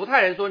对犹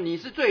太人说你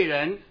是罪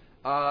人，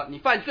你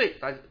犯罪，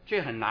但是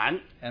却很难。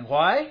And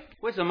why?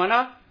 为什么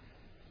呢？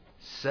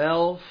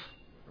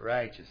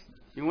 Self-righteousness.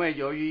 因为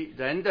由于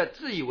人的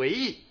自以为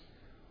义。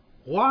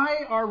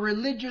Why are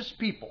religious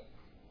people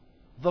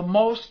the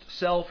most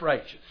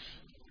self-righteous?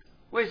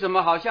 为什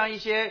么好像一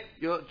些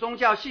有宗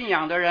教信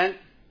仰的人，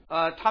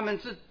他们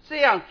是这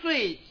样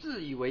最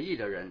自以为义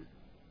的人？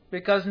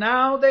 Because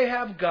now they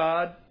have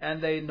God and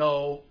they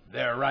know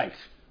they're right.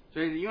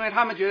 所以因为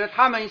他们觉得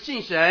他们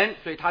信神，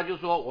所以他就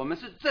说我们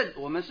是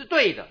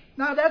对的。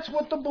 Now that's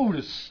what the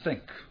Buddhists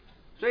think.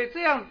 所以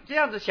这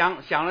样子想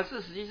的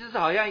是，实际是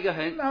好像一个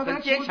很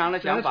坚强的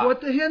想法。That's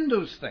what the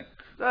Hindus think.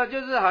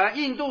 就是好像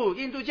印度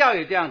教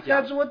也这样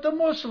讲。 That's what the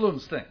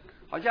Muslims think.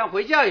 好像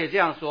回教也这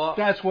样说。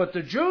 That's what the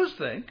Jews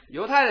think.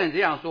 犹太人这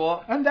样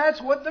说。 And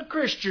that's what the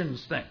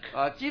Christians think.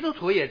 基督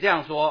徒也这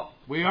样说。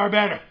 We are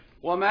better.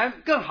 我们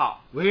更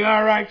好。 We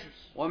are righteous.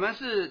 我们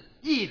是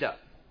义的。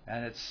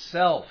 And it's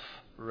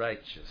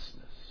self-righteousness.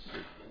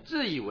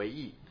 自以为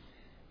义。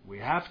 We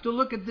have to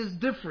look at this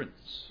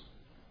difference.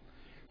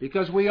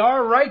 Because we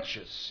are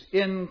righteous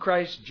in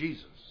Christ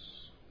Jesus.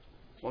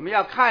 我们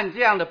要看这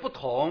样的不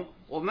同。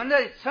我们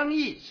的称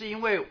义是因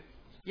为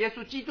耶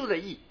稣基督的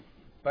义。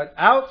 But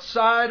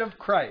outside of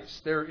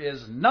Christ, there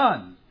is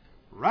none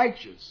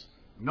righteous.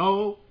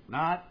 No,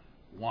 not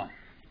one.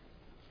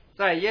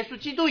 在耶稣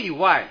基督以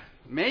外，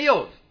没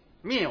有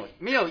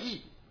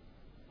义。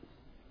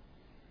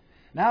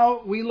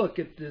 Now we look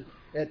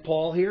at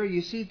Paul here.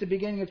 You see at the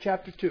beginning of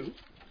chapter 2.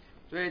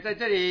 所以在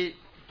这里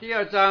第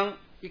2章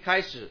一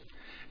开始。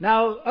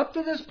 Now, up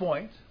to this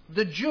point,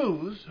 the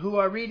Jews who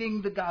are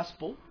reading the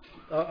gospel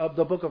of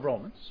the book of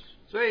Romans,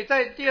 所以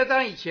在第2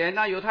章以前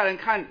呢，犹太人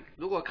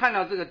如果看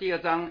到这个第2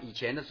章以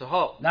前的时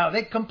候， now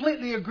they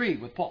completely agree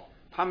with Paul.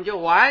 他们就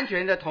完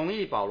全的同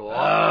意保罗。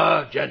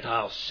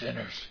Gentile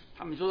sinners.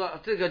 他们说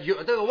这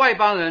个外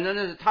邦人真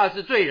的是他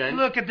是罪人。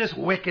 Look at this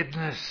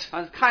wickedness.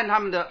 看他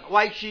们的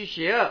歪曲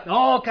邪恶，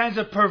 All kinds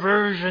of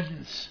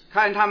perversions.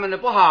 看他们的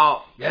不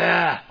好，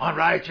 Yeah,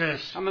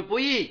 unrighteous. 他们不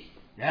义。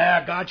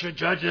 Yeah, God should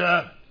judge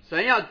them.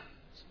 神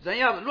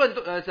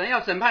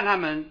要审判他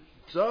们。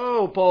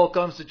 So Paul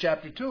comes to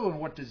chapter 2, and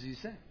what does he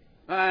say?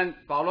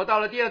 保罗到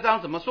了第2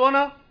章怎么说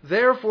呢？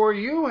 Therefore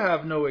you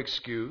have no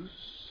excuse,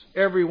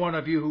 every one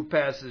of you who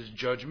passes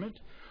judgment.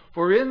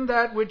 For in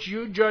that which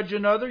you judge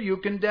another, you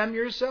condemn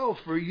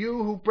yourself. For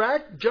you who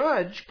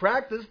judge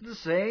practice the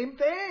same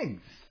things.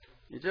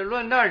 你这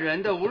论断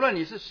人的，无论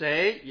你是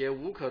谁，也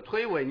无可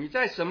推诿。你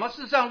在什么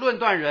事上论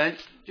断人，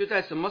就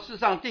在什么事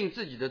上定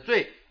自己的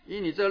罪。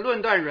因你这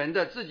论断人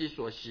的，自己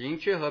所行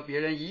却和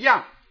别人一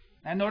样。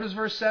 And notice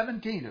verse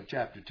 17 of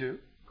chapter 2.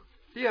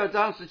 第2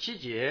章17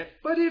节，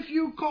 But if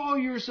you call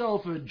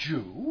yourself a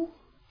Jew,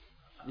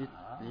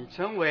 你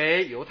称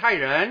为犹太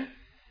人，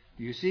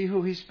 you see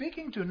who he's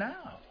speaking to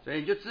now. 所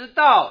以你就知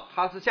道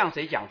他是向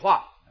谁讲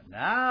话。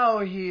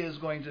 Now he is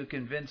going to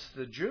convince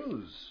the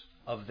Jews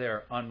of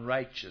their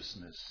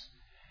unrighteousness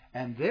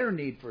and their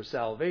need for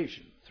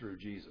salvation through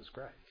Jesus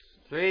Christ.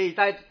 所以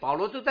保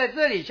罗就在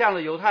这里向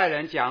着犹太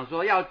人讲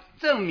说，要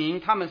证明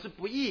他们是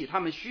不义，他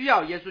们需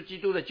要耶稣基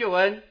督的救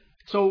恩。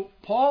 So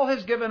Paul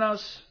has given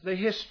us the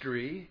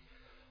history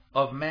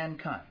of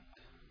mankind.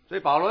 所以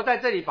保罗在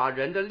这里把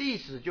人的历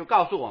史就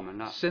告诉我们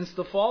了。 Since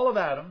the fall of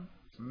Adam,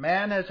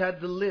 man has had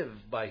to live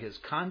by his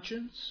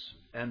conscience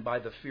and by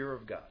the fear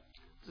of God.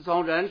 自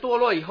从人堕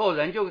落以后，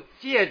人就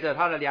借着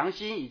他的良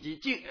心以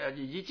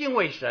及敬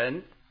畏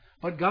神。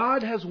 But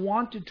God has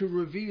wanted to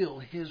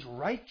reveal his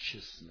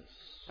righteousness.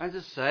 但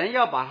是神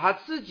要把他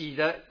自己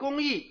的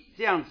公义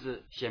这样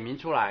子显明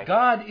出来。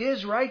 God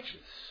is righteous.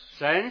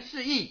 神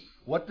是义，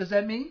 What does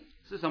that mean?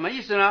 是什么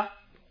意思呢？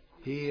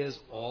 He is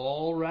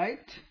all right.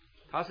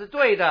 他是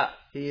对的，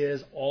 He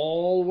is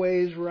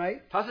always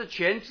right. 他是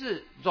全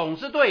智，总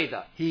是对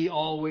的， He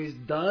always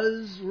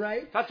does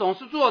right. 他总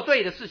是做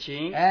对的事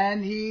情，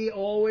 And he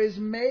always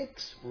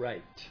makes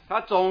right.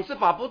 他总是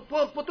把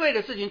不对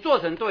的事情做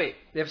成对。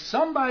 If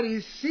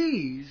somebody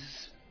sees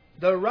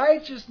the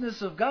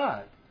righteousness of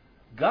God,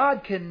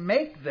 God can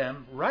make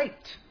them right.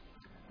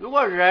 如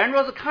果人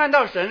若是看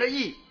到神的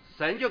义，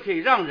神就可以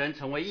让人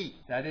成为义，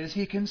 That is,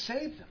 he can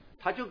save them.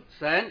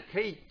 神可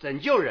以拯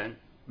救人。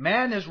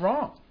 Man is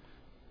wrong.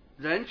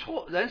 人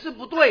是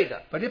不对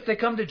的， But if they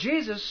come to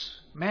Jesus,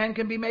 man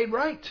can be made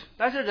right.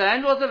 但是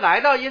人若是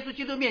来到耶稣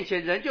基督面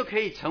前，人就可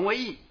以成为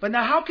义。 But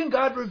now how can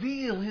God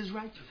reveal his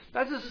righteousness?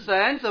 但是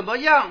神怎么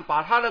样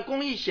把他的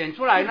公义显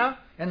出来呢？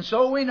 And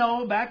so we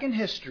know back in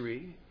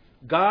history,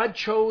 God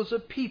chose a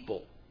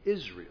people,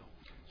 Israel.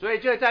 所以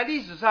就在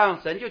历史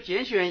上，神就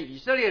拣选以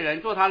色列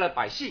人做他的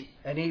百姓，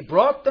 And he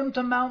brought them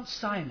to Mount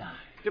Sinai.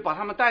 就把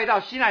他们带到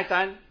西奈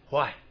山。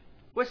 Why?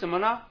 为什么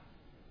呢？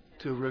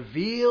 To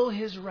reveal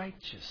his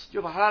righteousness.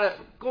 就把他的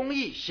公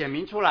义显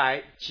明出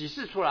来，启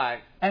示出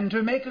来， And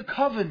to make a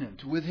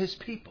covenant with his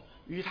people.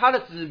 与他的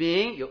子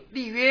民有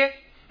立约。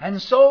 And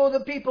so the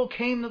people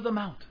came to the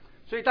mountain.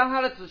 所以当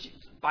他的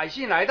百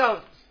姓来到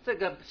这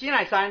个西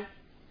奈山，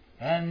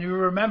 And you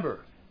remember,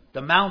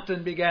 the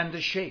mountain began to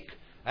shake.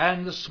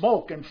 And the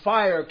smoke and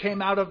fire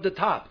came out of the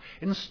top.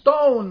 And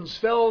stones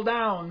fell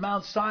down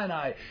Mount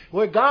Sinai,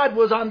 where God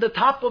was on the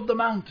top of the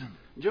mountain.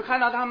 你就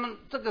看到他们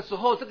这个时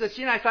候，这个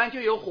西奈山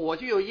就有火，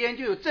就有烟，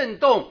就有震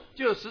动，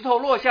就有石头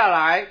落下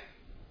来。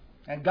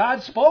 And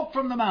God spoke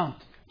from the mountain.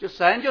 就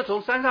神就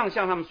从山上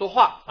向他们说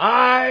话。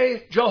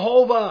 I,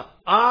 Jehovah,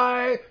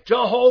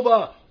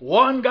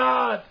 one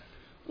God.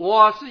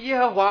 我是耶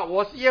和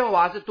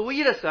华，是独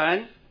一的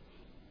神。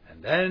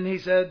 And then he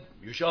said,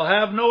 You shall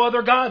have no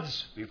other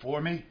gods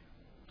before me.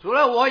 除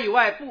了我以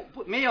外，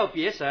没有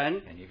别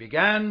神。 And he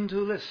began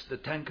to list the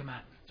Ten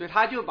Commandments. 所以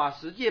他就把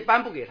十诫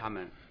颁布给他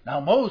们。 Now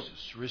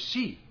Moses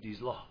received these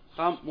laws.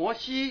 当摩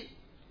西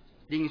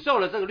领受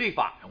了这个律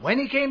法， And when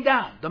he came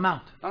down the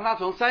mountain, 当他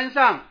从山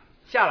上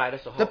下来的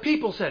时候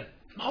the，people said,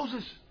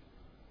 Moses,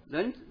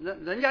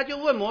 人家就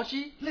问摩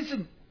西，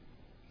 listen,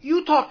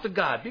 you talk to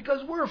God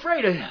because we're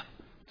afraid of him.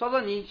 他说：“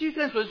你去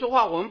跟神说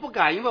话，我们不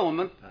敢，因为我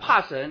们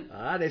怕神。”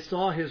 They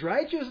saw his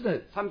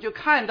righteousness. 他们就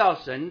看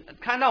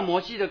到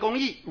摩西的公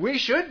义。 We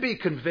should be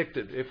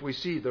convicted if we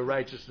see the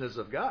righteousness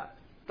of God.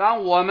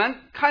 当我们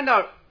看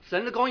到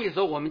神的公义的时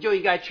候，我们就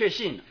应该确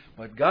信，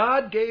 But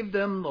God gave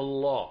them the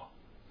law.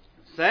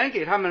 神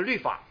给他们律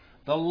法。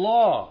 The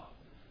law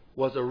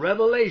was a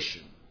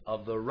revelation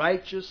of the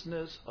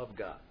righteousness of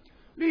God.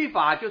 律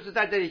法就是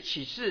在这里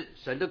启示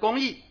神的公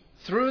义。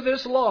 Through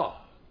this law,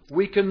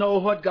 we can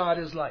know what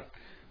God is like.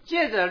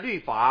 借着律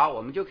法，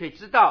我们就可以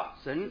知道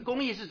神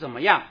公义是怎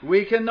么样。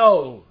 We can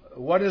know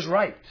what is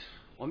right.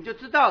 我们就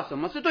知道什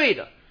么是对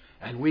的。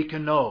 And we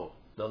can know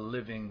the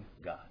living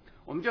God.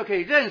 我们就可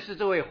以认识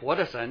这位活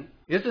的神。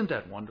 Isn't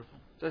that wonderful?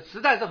 这实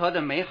在是何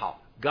等美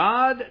好！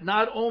 God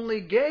not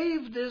only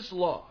gave this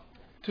law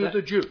to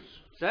the Jews,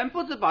 神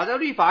不止把这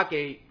律法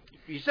给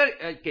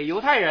犹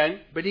太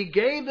人， but he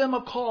gave them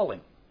a calling.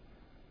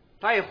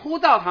 他也呼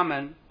召他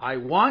们。 I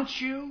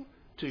want you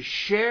to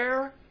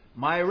share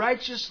my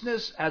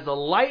righteousness as a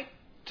light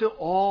to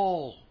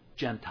all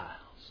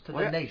Gentiles, to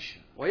the nation.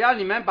 我要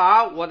你们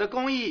把我的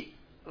公义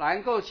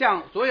能够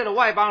向所有的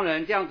外邦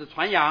人这样子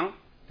传扬。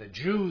 The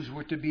Jews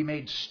were to be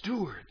made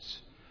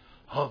stewards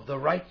of the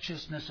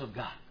righteousness of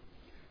God.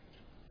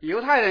 犹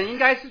太人应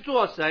该是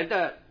做神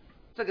的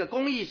这个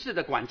公义式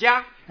的管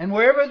家。 And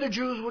wherever the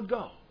Jews would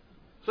go,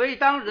 所以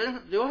当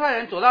犹太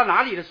人走到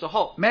哪里的时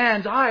候，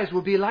 man's eyes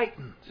would be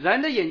lightened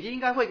人的眼睛应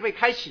该会被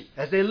开启，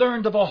 as they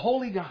learned of a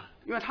holy God.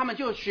 因为他们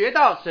就学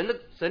到神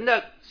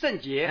的圣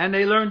洁， And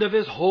they learned of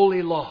his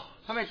holy law.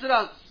 他们也知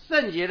道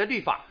圣洁的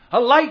律法， A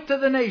light to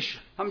the nation.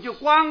 他们就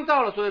光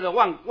照了所有的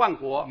万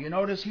国。 You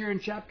notice here in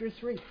chapter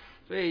 3,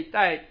 所以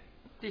在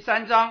第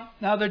3章。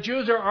 Now the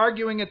Jews are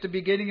arguing at the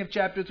beginning of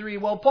chapter 3,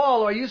 well,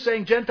 Paul, are you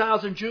saying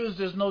Gentiles and Jews,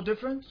 there's no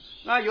difference?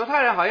 那犹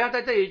太人好像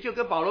在这里就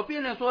跟保罗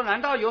辩论说，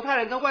难道犹太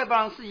人跟外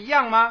邦人是一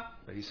样吗？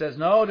 But he says,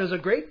 no, there's a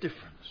great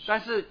difference.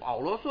 但是保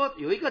罗说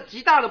有一个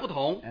极大的不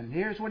同。 And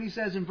here's what he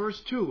says in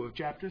verse 2 of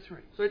chapter 3.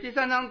 所以第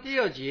3章第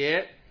2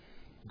节，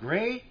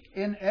 Great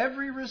in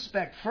every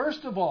respect.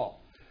 First of all,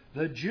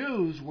 the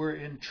Jews were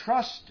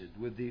entrusted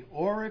with the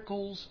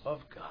oracles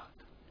of God.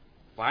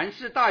 凡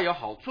事大有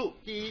好处。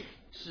第一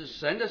是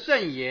神的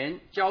圣言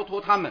交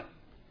托他们。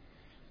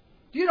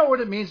 Do you know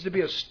what it means to be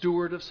a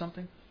steward of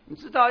something? 你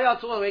知道要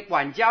作为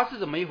管家是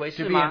怎么一回 To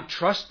事 be 吗？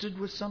 entrusted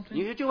with something?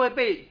 你就会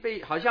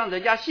被好像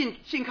人家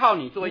信靠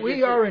你做一件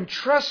We are 事。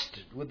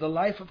 entrusted with the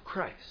life of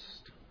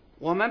Christ.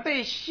 我们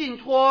被信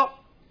托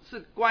是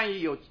关于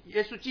有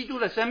耶稣基督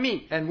的生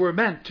命， And we're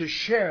meant to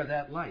share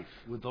that life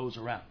with those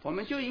around. 我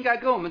们就应该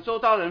跟我们周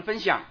遭的人分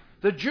享。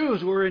 The Jews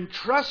were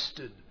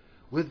entrusted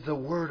with the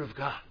Word of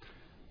God.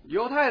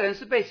 犹太人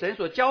是被神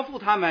所交付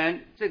他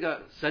们这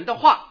个神的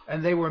话，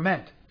 And they were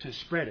meant to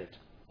spread it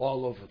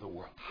all over the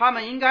world. 他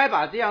们应该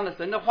把这样的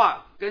神的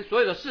话跟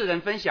所有的世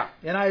人分享。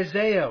 In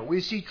Isaiah,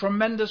 we see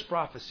tremendous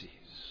prophecies.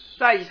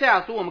 在以赛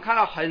亚书，我们看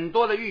到很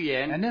多的预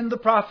言， And in the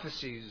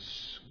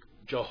prophecies,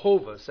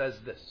 Jehovah says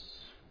this.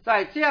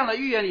 在这样的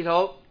预言里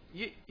头，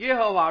耶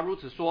和华如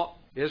此说：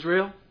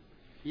 Israel,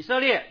 以色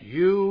列，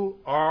 you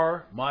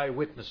are my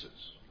witnesses.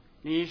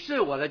 你是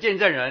我的见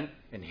证人，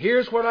 And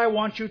here's what I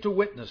want you to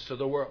witness to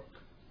the world.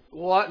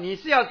 你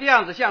是要这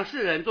样子向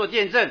世人做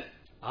见证。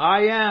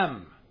 I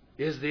am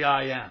is the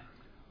I am.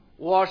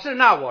 我是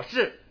那我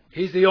是，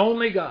 He's the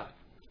only God.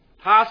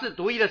 他是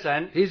独一的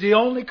神， He's the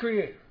only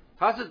creator.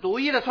 他是独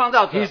一的创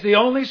造者， He's the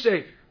only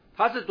Savior.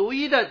 他是独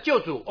一的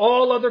救主。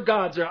 All other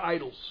gods are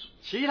idols.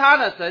 其他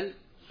的神，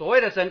所谓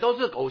的神都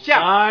是偶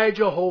像。 I,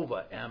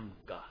 Jehovah, am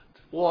God.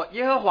 我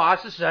耶和华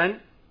是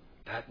神，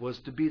 That was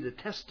to be the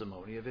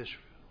testimony of Israel.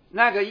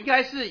 那个应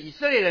该是以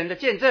色列人的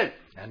见证。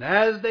 And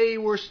as they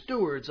were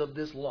stewards of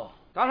this law,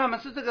 当他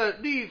们是这个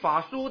律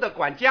法书的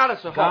管家的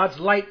时候， God's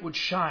light would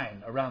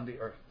shine around the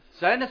earth.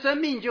 神的生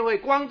命就会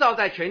光照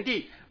在全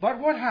地。 But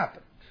what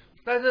happened?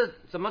 但是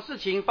什么事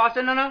情发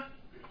生了呢？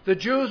 The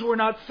Jews were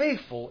not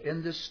faithful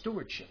in this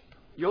stewardship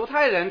犹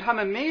太人他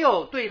们没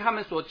有对他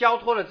们所交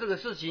托的这个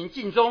事情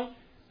尽忠，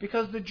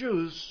 because the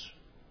Jews,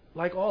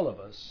 like all of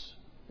us,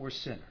 were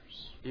sinners.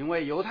 因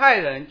为犹太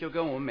人就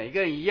跟我们每个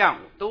人一样，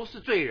都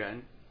是罪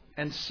人。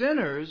 And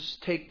sinners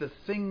take the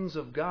things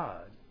of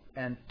God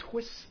and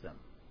twist them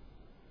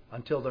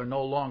until they're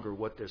no longer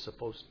what they're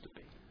supposed to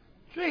be.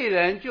 罪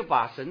人就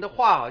把神的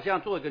话好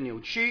像做一个扭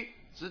曲，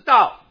直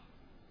到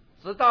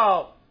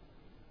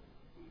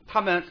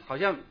他们好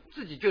像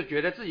自己就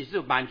觉得自己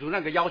是满足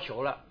那个要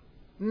求了。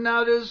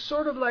 Now, there's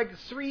sort of like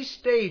 3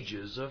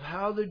 stages of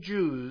how the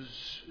Jews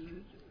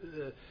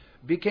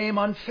became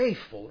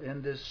unfaithful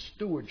in this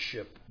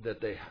stewardship that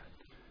they had.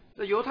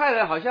 这犹太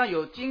人好像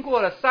有经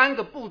过了3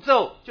个步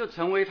骤，就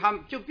成为他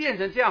们就变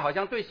成这样，好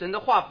像对神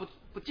的话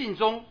不尽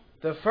忠。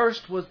 The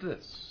first was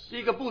this. 第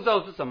一个步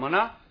骤是什么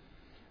呢？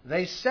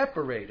 They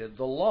separated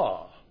the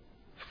law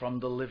from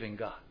the living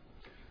God.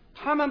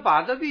 他们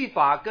把这律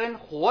法跟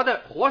活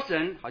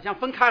神好像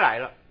分开来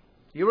了。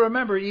 You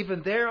remember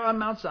even there on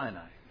Mount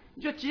Sinai,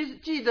 你就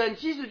记得，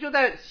即使就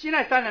在西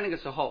奈山的那个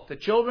时候， the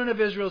children of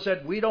Israel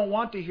said, we don't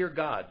want to hear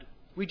God.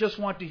 We just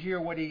want to hear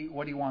what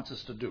he wants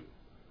us to do.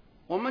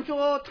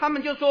 他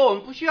们就说我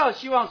们不需要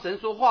希望神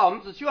说话，我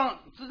们只希望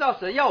知道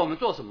神要我们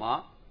做什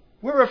么。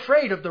 We're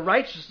afraid of the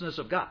righteousness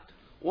of God.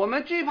 我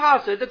们惧怕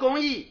神的公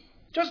义，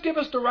 Just give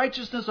us the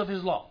righteousness of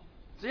his law.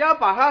 只要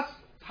把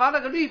他那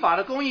个律法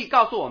的公义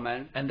告诉我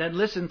们， And then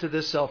listen to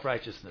this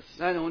self-righteousness.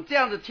 那我们这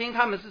样子听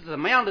他们是怎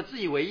么样的自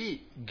以为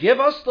意。 Give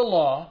us the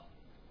law,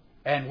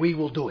 and we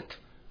will do it.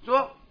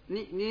 说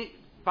你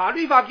把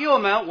律法给我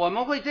们，我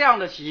们会这样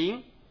的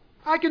行。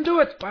 I can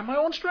do it by my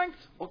own strength.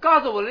 我靠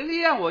着我的力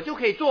量，我就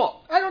可以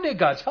做， I don't need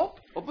God's help.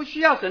 我不需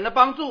要神的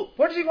帮助。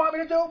 What does he want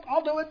me to do?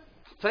 I'll do it.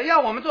 神要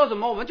我们做什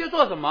么，我们就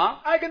做什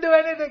么。 I can do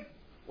anything.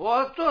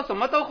 我做什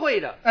么都会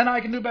的， And I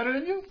can do better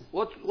than you.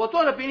 我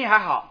做的比你还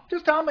好，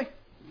 Just tell me.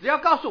 只要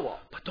告诉我。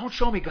 But don't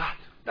show me God.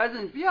 但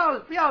是你不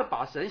要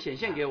把神显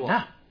现给我。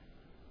 Now,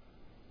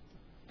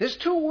 there's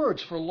 2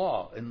 words for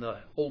law in the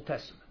Old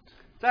Testament.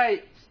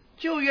 在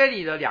旧约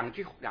里的两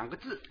个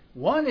字，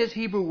 One is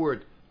Hebrew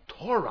word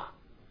Torah.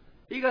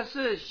 一个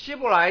是希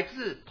伯来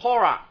字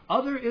Torah，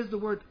 Other is the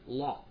word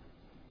law.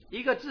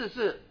 一个字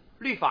是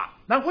律法。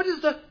 Now, what is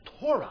the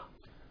Torah?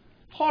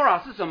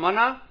 Torah 是什么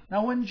呢？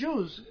 Now, when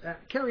Jews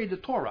carry the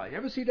Torah, you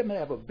ever see them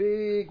have a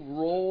big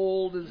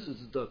roll? This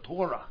is the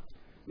Torah.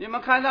 你们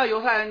看到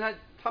犹太人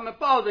他们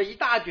抱着一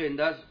大卷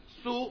的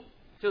书，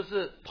就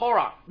是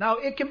Torah， Now,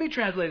 it can be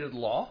translated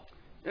law,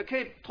 也可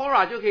以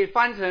Torah 就可以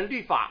翻成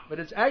律法，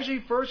 but it's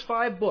actually first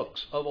 5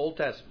 books of Old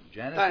Testament.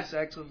 Genesis,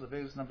 Exodus,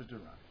 Leviticus, Numbers,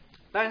 Deuteronomy.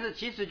 但是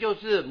其实就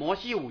是摩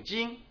西五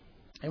经。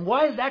 And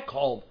why is that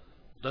called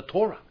the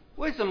Torah?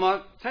 为什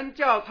么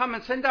他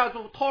们称叫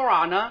做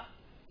Torah 呢？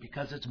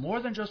 Because it's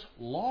more than just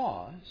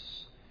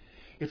laws.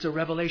 It's a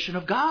revelation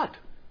of God.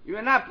 因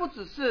为那不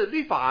只是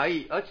律法而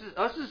已，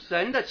而是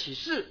神的启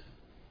示。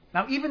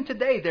Now, even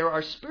today, there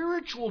are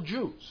spiritual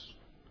Jews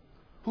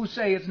who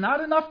say it's not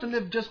enough to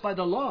live just by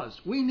the laws.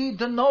 We need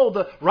to know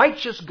the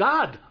righteous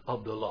God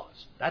of the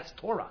laws. That's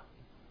Torah.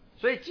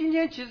 所以今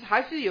天其实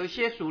还是有一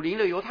些属灵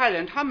的犹太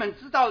人，他们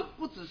知道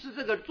不只是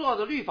这个做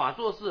着律法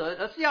做事，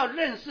而是要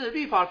认识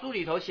律法书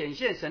里头显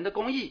现神的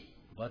公义。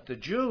But the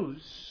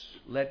Jews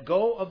let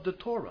go of the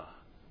Torah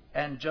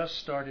and just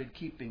started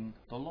keeping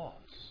the laws.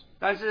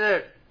 但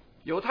是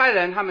犹太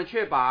人他们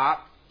却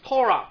把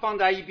Torah 放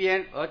在一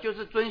边，而就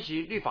是遵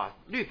循律法。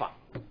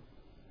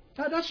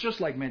Now, that's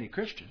just like many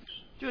Christians.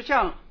 就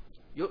像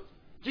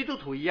基督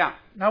徒一样。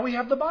Now we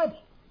have the Bible.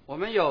 我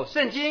们有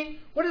圣经。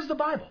What is the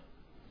Bible?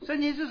 圣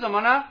经是什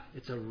么呢？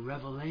 It's a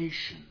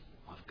revelation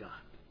of God.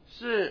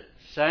 是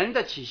神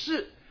的启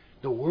示。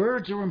The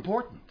words are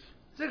important.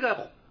 这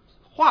个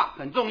话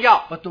很重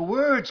要。But the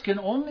words can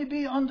only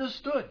be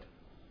understood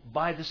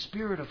by the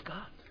Spirit of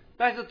God.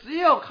 但是只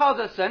有靠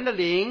着神的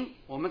灵，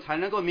我们才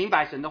能够明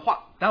白神的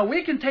话。Now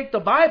we can take the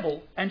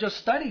Bible and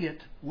just study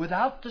it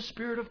without the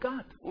Spirit of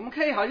God. 我们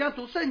可以好像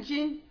读圣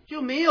经，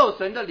就没有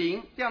神的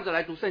灵，这样子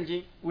来读圣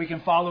经。We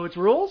can follow its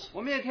rules.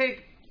 我们也可以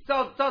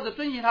照着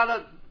遵循它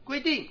的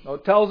规定。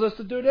It tells us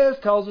to do this,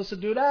 tells us to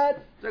do that.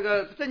 这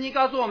个圣经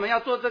告诉我们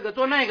要做这个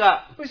做那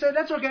个。We say,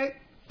 that's okay.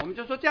 我们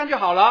就说这样就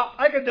好了。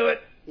I can do it.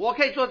 我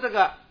可以做这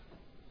个。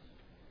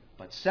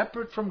But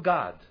separate from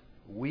God,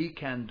 we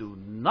can do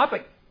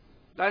nothing.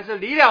 但是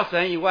离了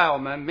神以外，我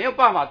们没有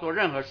办法做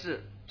任何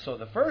事。So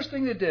the first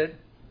thing they did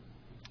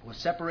was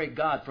separate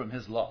God from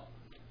His law.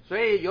 所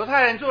以犹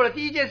太人做的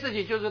第一件事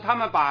情就是他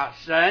们把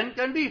神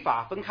跟律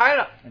法分开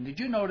了。And did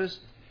you notice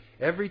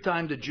every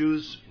time the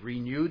Jews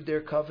renewed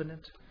their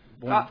covenant,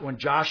 when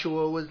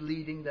Joshua was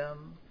leading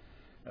them,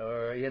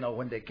 or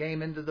when they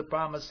came into the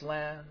promised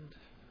land?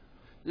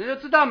 你就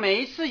知道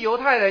每一次犹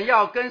太人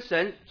要跟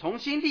神重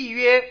新立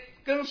约，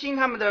更新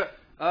他们的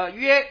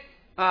约。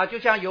就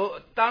像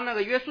当那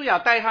个约书亚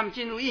带他们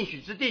进入应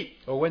许之地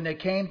 ，or when they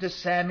came to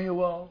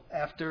Samuel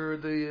after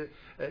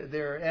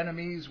their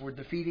enemies were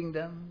defeating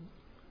them,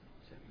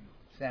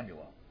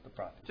 Samuel the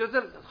prophet. 就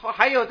是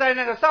还有在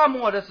那个撒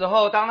母耳的时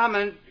候，当他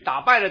们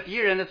打败了敌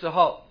人的时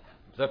候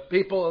the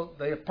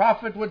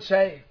prophet would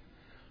say,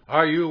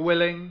 "Are you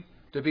willing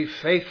to be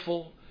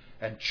faithful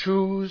and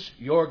choose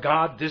your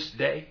God this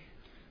day?"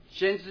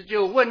 先知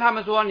就问他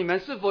们说：“你们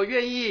是否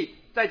愿意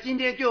在今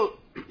天就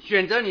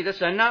选择你的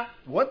神呢？”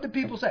 What did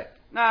people say?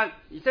 那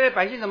以色列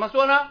百姓怎么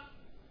说呢？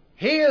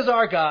 He is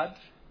our God.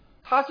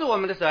 他是我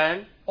们的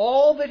神。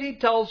All that He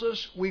tells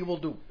us, we will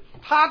do.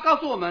 他告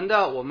诉我们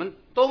的，我们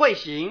都会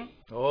行。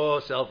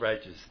Oh,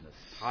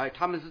 self-righteousness.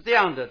 他们是这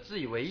样的，自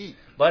以为意。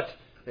But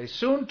they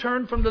soon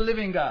turn from the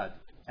living God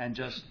and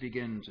just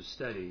begin to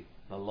study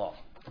the law.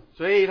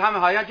 所以他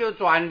们好像就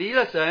转离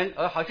了神，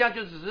而好像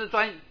就只是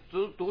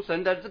读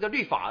神的这个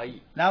律法而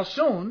已。Now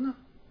soon,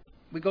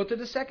 we go to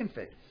the second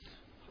phase.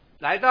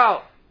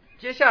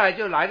 接下来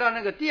就来到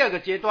那个第二个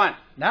阶段。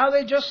Now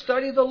they just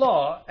study the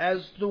law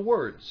as the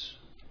words.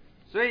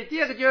 所以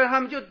第二个阶段，他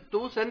们就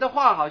读神的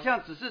话，好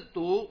像只是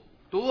读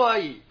而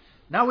已。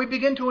Now we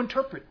begin to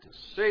interpret this.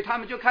 所以他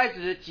们就开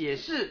始解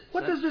释。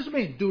What does this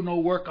mean? Do no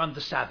work on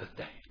the Sabbath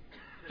day.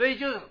 所以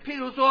就是譬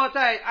如说，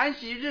在安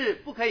息日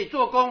不可以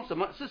做工，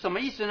是什么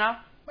意思呢？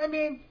 I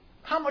mean,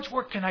 how much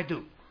work can I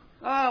do?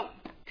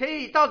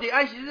 到底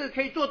安息日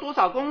可以做多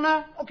少工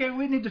呢？ Okay,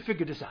 we need to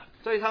figure this out.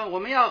 所以我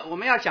们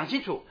要想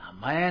清楚。Now,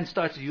 man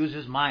starts to use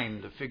his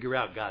mind to figure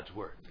out God's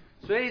word.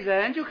 所以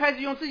人就开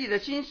始用自己的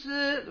心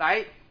思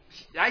来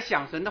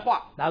想神的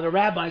话。Now the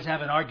rabbis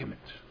have an argument.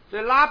 所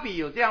以拉比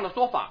有这样的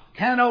说法。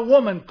Can a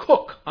woman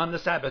cook on the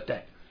Sabbath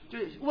day? 就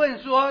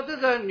问说，这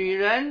个女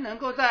人能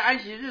够在安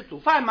息日煮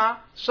饭吗？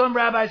 Some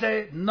rabbis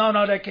say, no,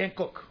 they can't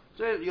cook.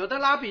 所以有的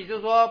拉比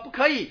就说不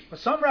可以。But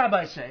some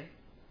rabbis say,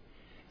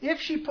 if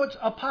she puts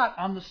a pot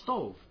on the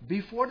stove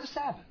before the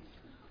Sabbath,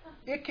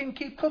 it can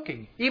keep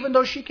cooking, even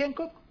though she can't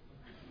cook.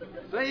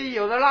 所以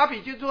有的拉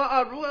比就说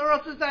如果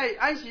要是在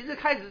安息日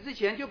开始之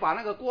前就把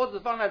那个锅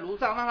子放在炉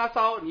上让它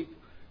烧，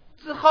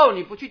之后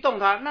你不去动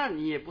它，那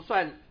你也不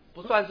算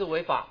是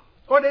违法。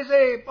Or they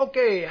say,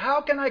 okay,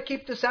 how can I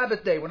keep the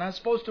Sabbath day when I'm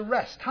supposed to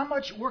rest? How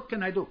much work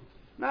can I do?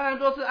 那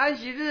若是安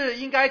息日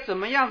应该怎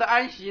么样的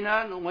安息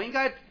呢？我应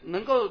该只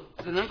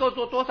能够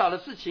做多少的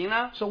事情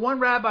呢？ So one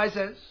rabbi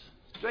says,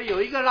 所以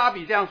有一个拉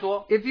比这样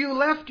说 if you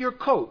left your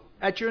coat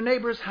at your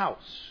neighbor's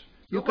house,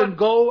 you can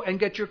go and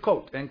get your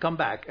coat and come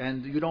back,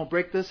 and you don't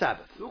break the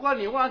Sabbath. 如果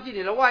你忘记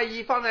你的外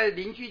衣放在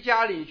邻居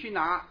家里，去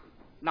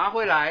拿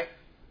回来，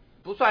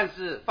不算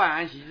是犯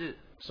安息日。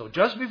 So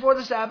just before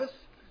the Sabbath,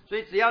 所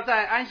以只要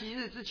在安息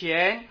日之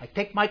前 I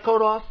take my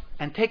coat off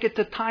and take it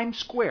to Times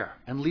Square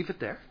and leave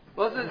it there.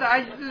 或是在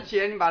安息日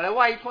前，你把那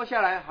外衣脱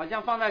下来，好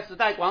像放在时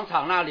代广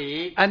场那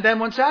里。 And then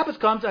when Sabbath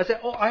comes, I say,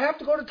 oh, I have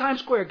to go to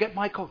Times Square, get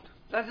my coat.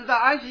 但是在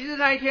安息日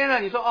那一天呢，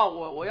你说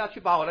我要去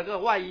把我那个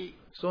外衣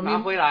So 拿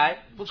回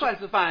来，不算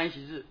是犯安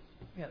息日。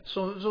 Yeah,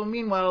 so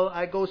meanwhile,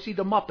 I go see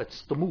the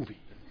Muppets, the movie.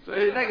 所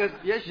以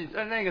也许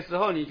在那个时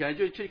候你可能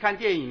就去看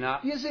电影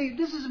了。 You see,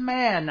 this is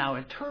man now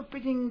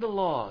interpreting the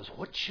laws.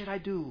 What should I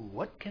do?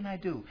 What can I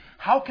do?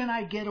 How can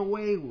I get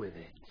away with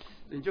it?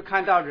 你就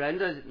看到人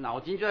的脑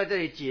筋就在这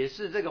里解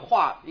释这个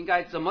话应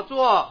该怎么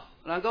做，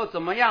能够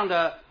怎么样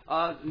的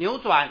扭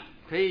转，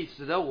可以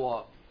使得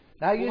我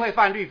不会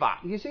犯律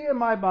法。 You see in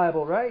my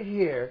Bible right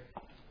here,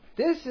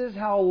 this is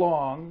how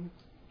long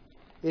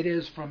it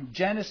is from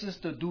Genesis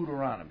to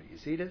Deuteronomy. You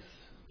see this?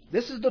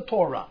 This is the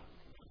Torah.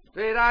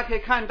 所以大家可以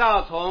看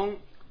到，从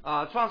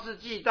创世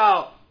纪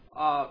到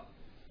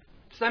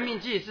生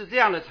命记是这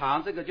样的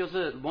长，这个就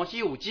是摩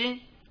西五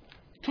经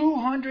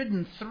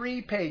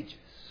203 pages.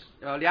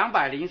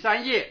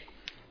 203页。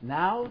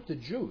 Now the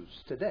Jews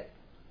today,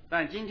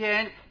 但今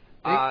天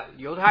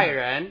犹太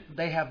人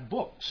they have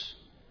books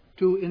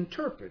to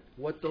interpret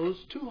what those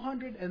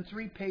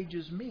 203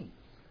 pages mean.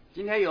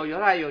 今天犹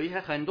太有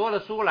很多的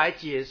书来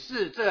解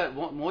释这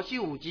摩西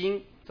五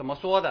经怎么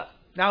说的。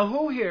 Now,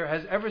 who here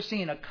has ever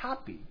seen a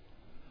copy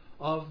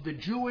of the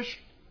Jewish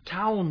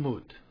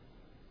Talmud?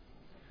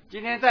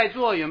 今天在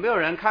座有没有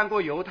人看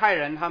过犹太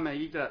人他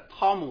们一个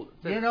Talmud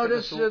You know 这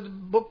个 this 书？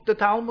 book, the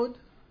Talmud?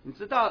 你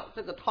知道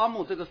这个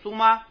Talmud 这个书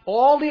吗？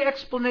 All the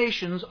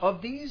explanations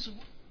of these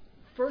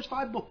first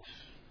 5 books.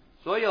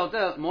 所有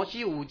这摩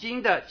西五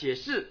经的解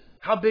释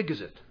How big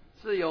is it?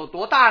 是有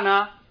多大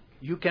呢？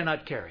 You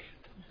cannot carry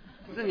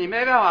it. 是你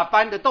没办法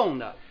搬得动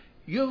的。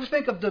 You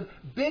think of the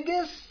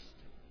biggest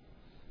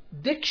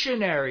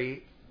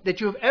dictionary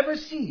that you've ever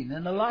seen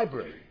in a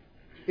library.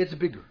 It's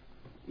bigger.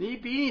 你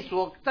比你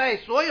在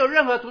所有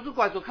任何图书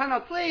馆所看到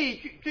最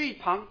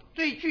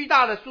巨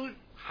大的书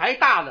还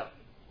大的。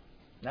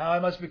 Now I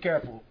must be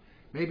careful.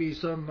 Maybe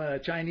some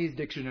Chinese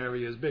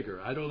dictionary is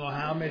bigger. I don't know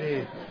how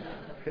many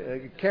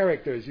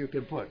characters you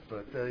can put,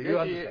 but you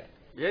understand.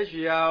 也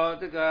许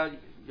这个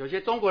有些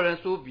中国人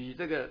书比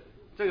这个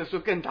书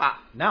更大。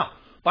 Now,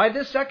 by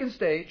this second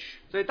stage,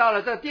 所以到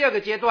了这第二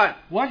个阶段，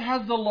 what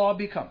has the law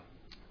become?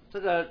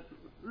 这个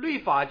律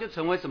法就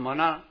成为什么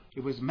呢？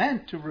 It was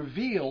meant to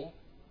reveal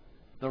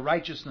the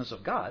righteousness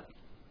of God,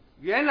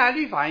 原来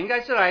律法应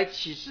该是来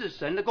启示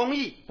神的公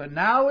义， but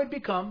now it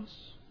becomes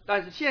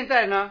但是现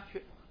在呢，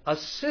 a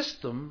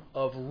system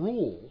of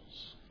rules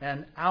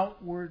and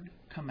outward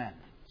commandments.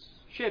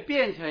 却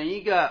变成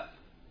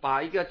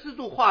把一个制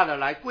度化的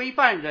来规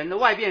范人的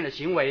外边的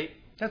行为，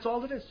 That's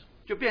all it is.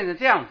 就变成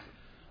这样子，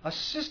 A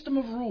system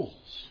of rules.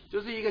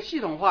 就是一个系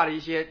统化的一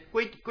些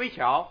规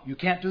条。 You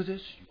can't do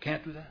this, you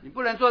can't do that. 你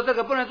不能做这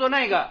个，不能做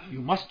那个，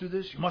 You must do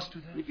this, you must do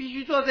你 that. 必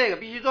须做这个，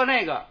必须做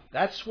那个。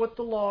 That's what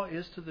the law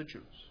is to the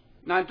Jews.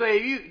 那对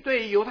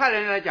于犹太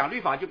人来讲，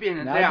律法就变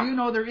成这 Now, do 样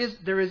you。know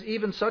there is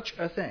even such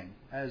a thing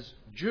as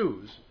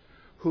Jews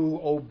who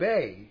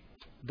obey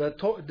the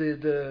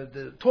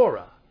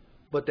Torah,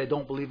 but they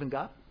don't believe in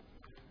God?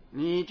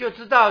 你就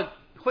知道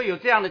会有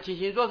这样的情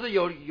形，说是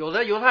有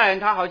的犹太人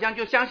他好像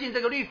就相信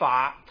这个律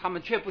法，他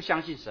们却不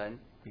相信神，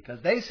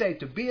 Because they say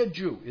to be a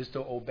Jew is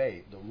to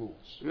obey the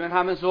rules. 因为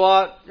他们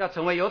说要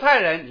成为犹太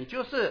人，你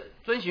就是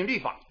遵循律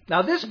法。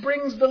 Now, this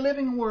brings the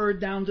living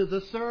word down to the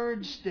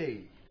third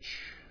stage.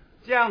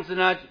 这样子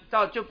呢，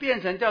就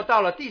变成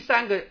到了第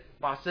三个，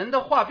把神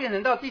的话变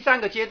成到第三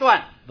个阶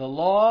段， The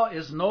law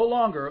is no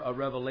longer a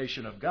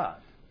revelation of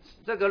God.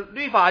 这个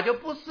律法就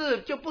不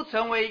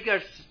成为一个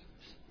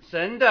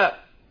神的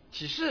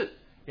启示，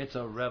 It's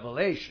a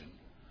revelation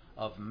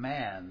of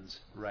man's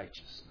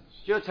righteousness.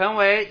 就成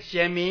为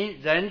显明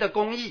人的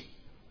公义。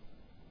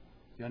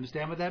 You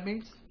understand what that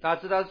means? 大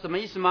家知道是什么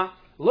意思吗？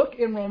 Look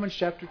in Romans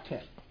chapter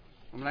 10.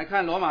 我们来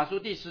看罗马书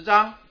第10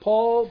章，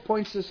 Paul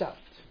points this out.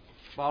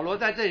 保罗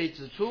在这里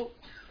指出，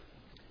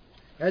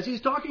 As he's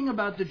talking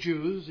about the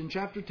Jews in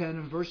chapter 10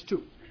 and verse 2.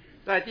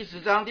 在第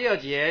10章第2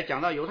节讲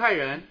到犹太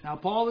人， Now,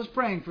 Paul is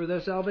praying for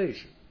their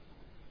salvation.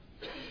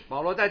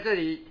 保罗在这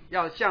里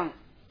要向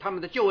他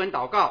们的救恩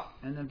祷告。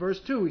 And in verse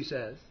 2 he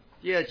says,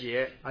 第2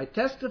节， I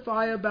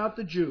testify about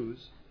the Jews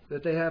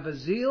that they have a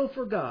zeal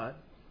for God,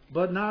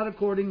 but not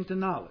according to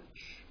knowledge.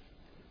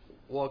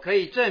 我可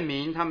以证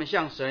明他们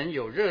向神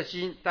有热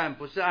心，但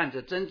不是按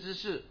着真知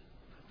识。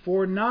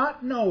 For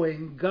not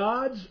knowing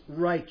God's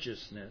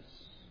righteousness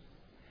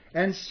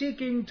and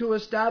seeking to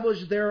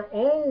establish their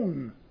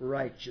own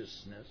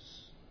righteousness,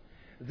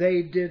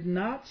 they did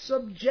not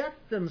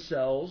subject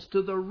themselves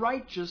to the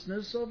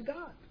righteousness of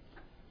God.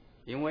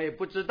 因为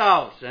不知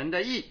道神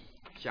的义，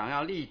想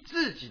要立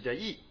自己的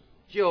义，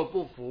就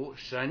不服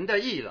神的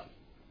义了。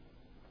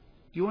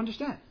 Do you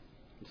understand?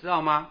 你知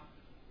道吗？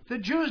 The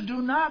Jews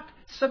do not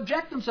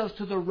subject themselves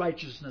to the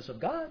righteousness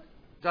of God.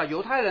 知道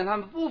犹太人他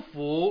们不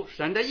服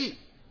神的义，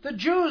 The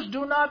Jews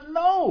do not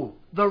know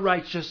the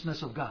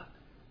righteousness of God.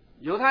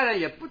 犹太人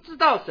也不知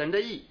道神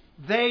的义，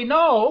 They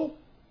know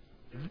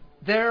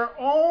their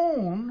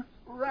own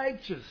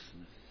righteousness.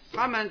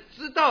 他们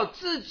知道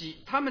自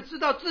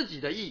己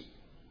的义。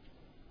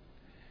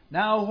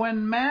 Now,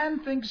 when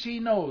man thinks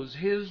he knows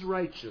his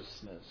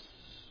righteousness,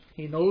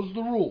 he knows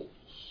the rules.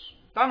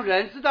 当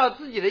人知道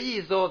自己的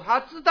义的时候，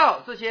他知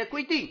道这些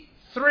规定，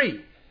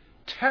 3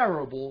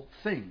 terrible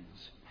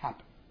things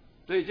happen.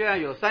 所以这样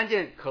有3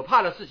件可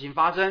怕的事情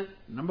发生。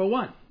Number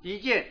one, 第一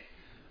件，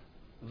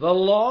 the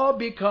law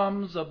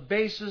becomes a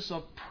basis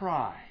of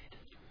pride.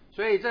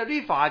 所以这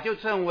律法就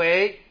成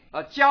为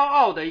骄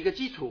傲的一个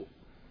基础。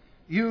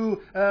You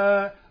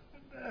are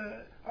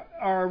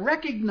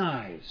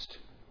recognized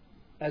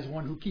as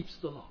one who keeps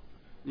the law.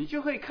 你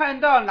就会看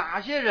到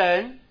哪些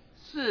人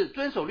是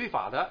遵守律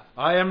法的。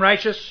 I am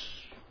righteous.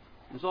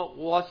 你说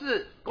我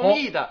是公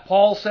义的，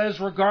 Paul says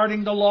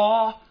regarding the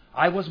law,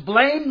 I was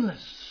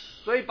blameless.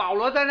 所以保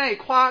罗在那里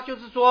夸，就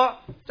是说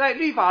在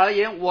律法而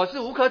言我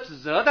是无可指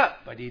责的。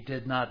 But he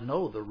did not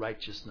know the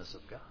righteousness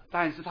of God.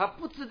 但是他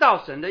不知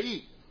道神的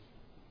义，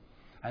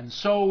 And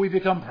so we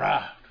become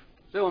proud.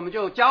 所以我们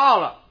就骄傲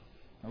了。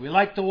 And we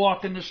like to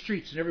walk in the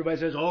streets and everybody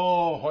says,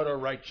 oh, what a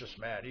righteous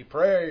man. He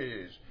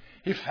prays,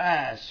 he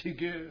fasts, he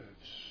gives,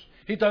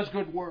 he does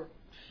good work.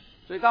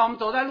 所以当我们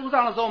走在路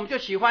上的时候，我们就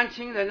喜欢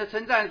听人的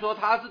称赞，说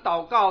他是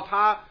祷告，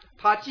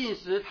他进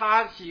食，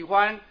他喜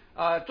欢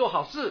做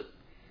好事。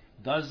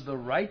 Does the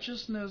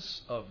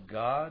righteousness of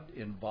God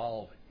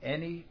involve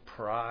any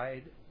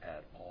pride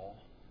at all?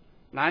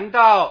 难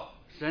道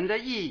神的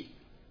义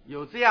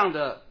有这样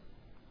的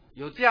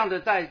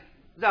在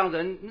让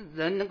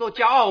人能够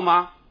骄傲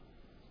吗？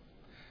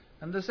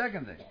 And the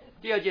second thing,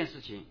 第二件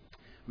事情，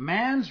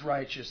 man's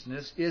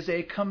righteousness is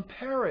a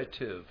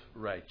comparative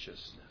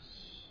righteousness.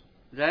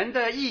 人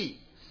的义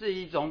是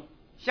一种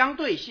相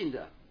对性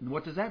的， And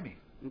what does that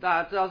mean?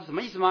 大家知道是什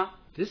么意思吗？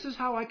 This is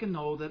how I can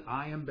know that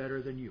I am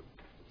better than you.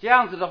 这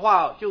样子的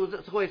话，就是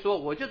会说，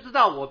我就知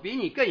道我比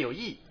你更有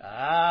义，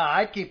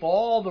 I keep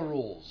all the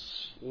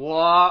rules.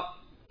 我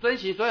遵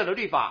循所有的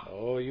律法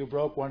Oh, you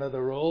broke one of the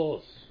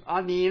rules.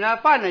 啊，你呢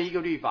犯了一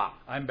个律法，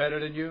 I'm better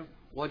than you.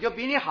 我就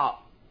比你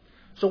好。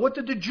 So what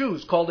did the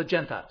Jews call the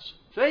Gentiles?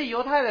 所以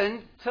犹太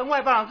人称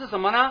外邦人是什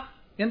么呢？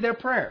 In their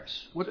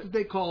prayers, what did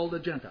they call the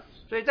Gentiles?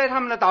 所以在他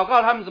们的祷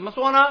告，他们怎么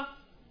说呢？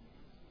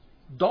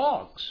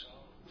 Dogs.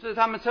 是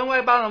他们称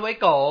外邦人为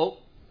狗。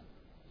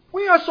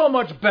 We are so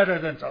much better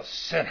than the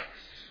sinners.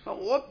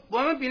 我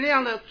们比那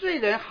样的罪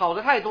人好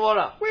的太多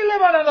了。 We live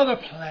on another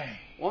plane.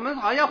 我们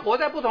好像活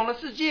在不同的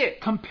世界，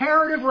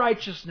 Comparative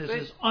righteousness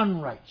is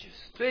unrighteous.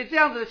 所以这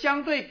样子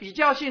相对比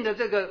较性的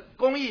这个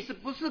公义是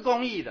不是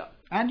公义的？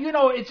 And you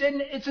know, it's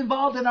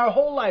involved in our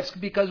whole lives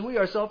because we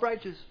are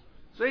self-righteous.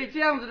 所以这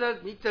样子的，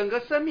你整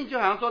个生命就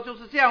好像说就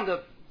是这样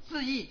的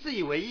自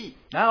以为义。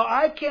 Now,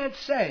 I can't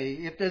say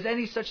if there's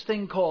any such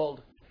thing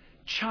called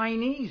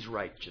Chinese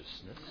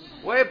righteousness.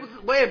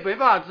 我也没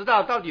办法知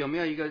道到底有没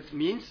有一个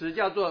名词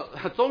叫做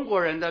中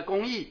国人的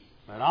公义，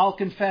 But I'll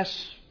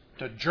confess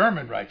to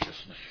German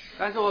righteousness.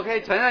 但是我可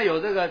以承认有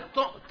这个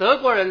德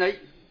国人的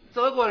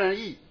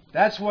义。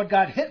 That's what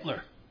got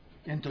Hitler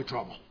into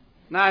trouble.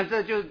 那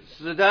这就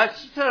使得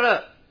希特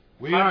勒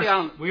We 他这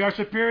样， are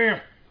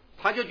superior.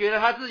 他就觉得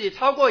他自己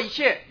超过一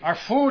切。 Our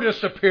food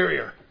is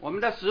superior. 我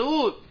们的食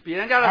物比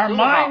人家的 Our 食物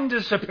好， mind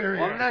is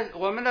superior.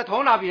 我们的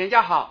头脑比人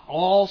家好，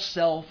 All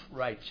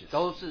self-righteous.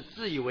 都是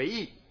自以为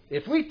义。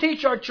 If we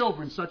teach our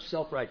children such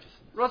self-righteousness,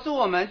 若是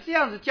我们这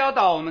样子教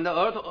导我们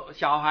的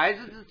小孩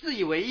子自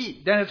以为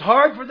义， then it's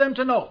hard for them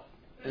to know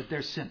that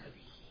they're sinners.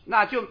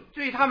 那就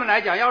对于他们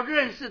来讲，要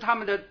认识他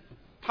们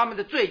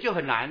的罪就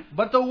很难。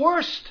 But the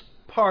worst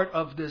part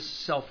of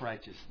this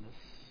self-righteousness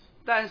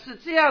但是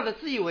这样的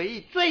自以为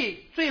义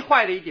最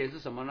坏的一点是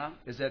什么呢？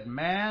 is that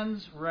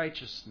man's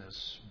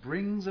righteousness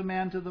brings a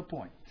man to the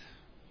point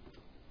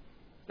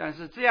但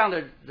是这样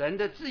的人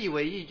的自以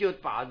为义，就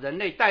把人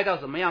类带到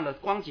什么样的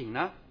光景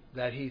呢？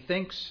 that he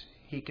thinks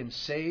he can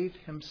save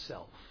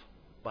himself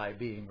by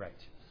being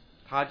righteous.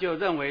 他就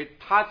认为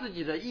他自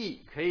己的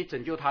义可以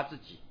拯救他自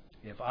己。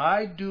 If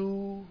I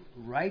do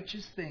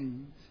righteous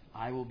things,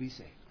 I will be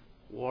saved.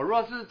 我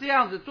若是这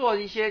样子做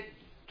一些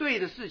对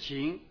的事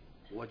情，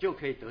我就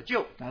可以得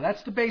救。 Now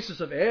that's the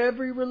basis of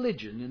every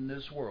religion in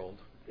this world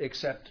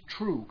except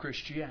true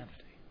Christianity.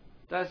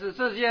 但是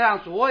世界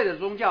上所有的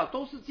宗教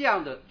都是这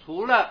样的，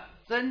除了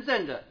真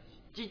正的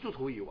基督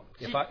徒以外。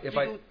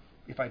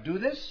 If I do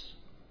this,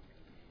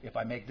 if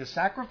I make this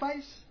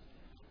sacrifice,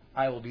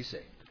 I will be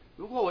saved.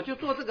 如果我就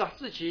做这个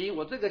事情，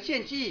我这个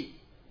献祭，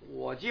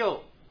我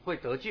就会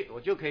得救，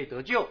我就可以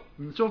得救。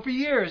 And so for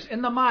years,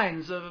 in the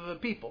minds of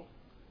people,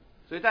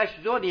 所以在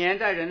许多年，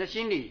在人的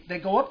心里，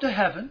 they go up to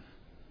heaven,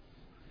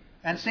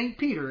 and St.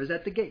 Peter is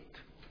at the gate.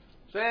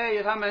 所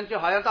以他们就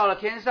好像到了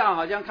天上，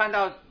好像看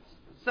到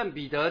圣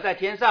彼得在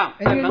天上，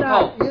在 And you 门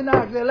口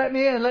knock, say, let me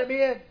in, let me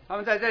in. 他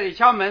们在这里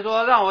敲门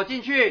说让我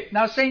进去。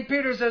 Now St.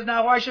 Peter says,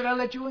 now why should I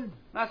let you in?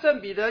 那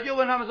圣彼得就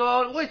问他们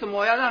说，为什么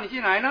我要让你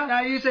进来呢？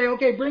 Now you say,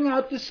 okay, bring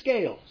out the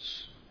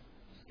scales.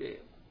 对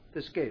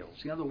The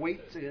scales, you know, the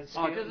weights. The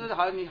哦， scales. 就是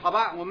好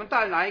吧，我们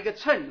带拿一个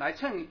秤来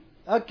称。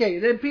 Okay,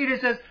 then Peter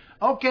says,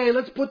 okay,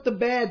 let's put the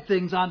bad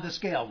things on the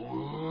scale.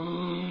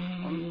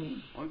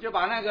 我们就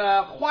把那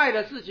个坏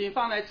的事情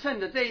放在秤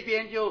的这一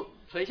边，就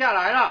垂下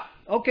来了。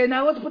 Okay,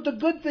 now let's put the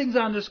good things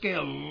on the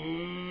scale.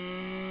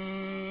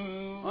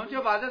 我们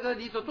就把这个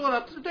你所做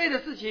的对的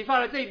事情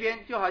放在这边，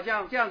就好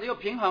像这样子又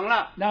平衡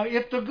了。 Now,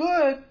 if the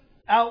good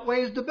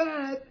outweighs the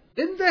bad,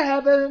 into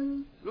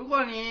heaven. 如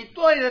果你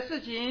对的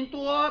事情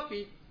多，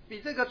比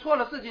这个错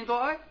的事情多，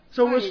哎，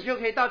 So 那 we're- 你就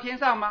可以到天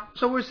上吗？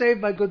 So we're saved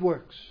by good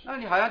works. 那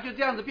你好像就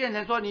这样子变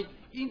成说，你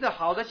因着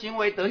好的行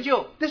为得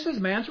救， This is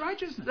man's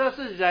righteousness. 这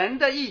是人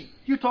的义。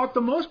 You talk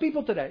to most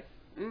people today.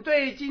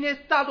 对今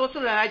天大多数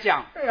人来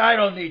讲， Hey, I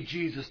don't need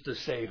Jesus to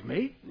save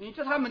me.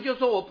 他们就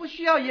说我不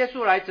需要耶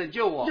稣来拯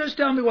救我， Just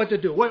tell me what to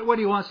do. What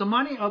do you want? Some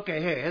money?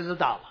 Okay, here, here's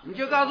 $1. 你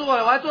就告诉我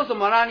要做什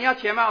么了？你要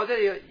钱吗？我这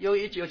里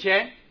有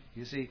钱。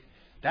 You see,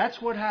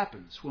 that's what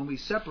happens when we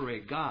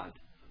separate God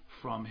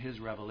from his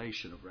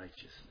revelation of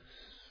righteousness.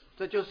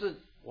 这就是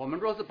我们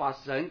若是把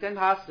神跟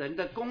神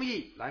的公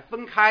义来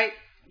分开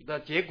的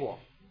结果。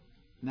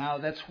 Now,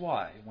 that's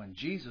why when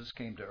Jesus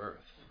came to earth,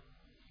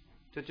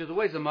 这就是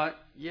为什么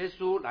耶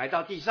稣来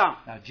到地上。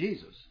 now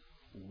Jesus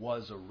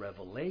was a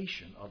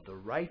revelation of the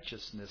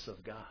righteousness of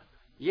God.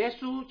 耶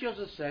稣就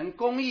是神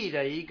公义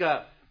的一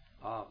个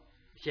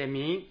显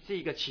明，是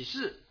一个启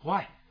示。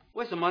 Why?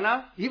 为什么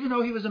呢？ Even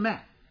though he was a man,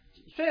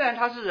 虽然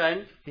他是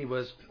人， he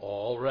was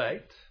all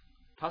right,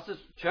 他是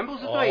全部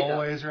是对的，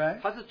 always right,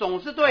 他是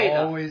总是对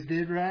的， always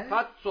did right,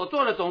 他所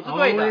做的总是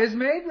对的， always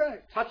made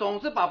right. 他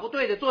总是把不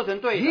对的做成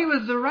对 He 的。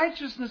 was the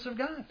righteousness of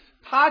God.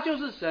 他就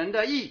是神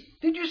的义。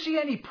 Did you see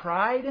any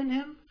pride in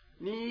him?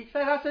 你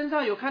在他身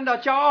上有看到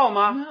骄傲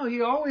吗？ No,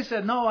 he always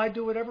said, no, I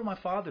do whatever my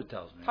father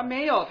tells me. 他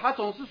没有，他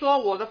总是说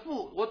我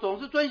总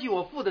是遵循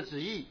我父的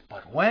旨意。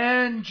 But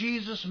when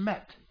Jesus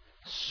met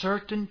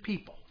certain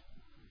people,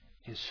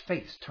 his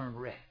face turned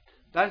red.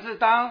 但是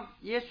当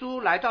耶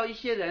稣来到一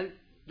些人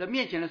的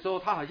面前的时候，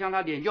他好像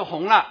他脸就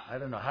红了。 I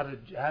don't know, how do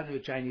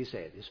Chinese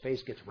say it? His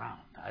face gets round.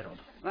 I don't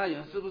know. 那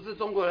是不是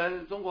中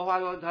国话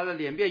说他的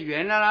脸变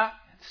圆了呢？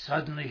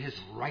 Suddenly his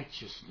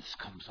righteousness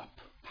comes up.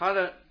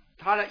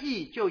 他的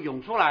义就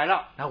涌出来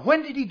了。 Now,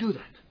 when did he do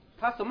that?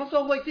 他什么时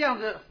候会这样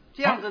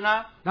子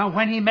呢？ Now,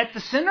 when he met the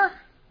sinner,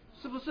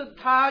 是不是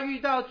他遇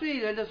到罪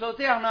人的时候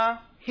这样呢？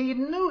 they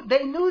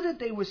knew that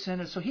they were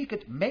sinners, so he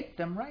could make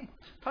them right.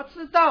 他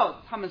知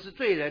道他们是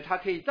罪人，他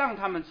可以让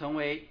他们成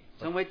为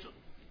But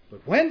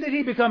when did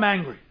he become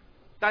angry?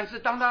 但是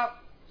当他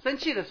生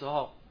气的时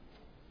候，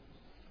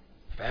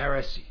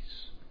 Pharisees,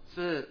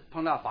 是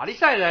碰到法利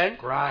赛人，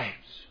 scribes,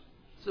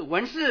 是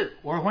文士，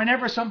 or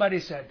whenever somebody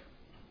said,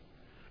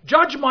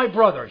 judge my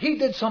brother, he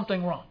did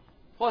something wrong.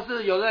 或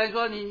是有的人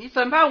说你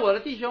审判我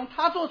的弟兄，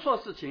他做错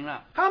事情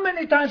了， How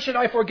many times should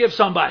I forgive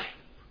somebody?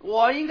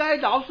 我应该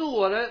饶恕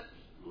我的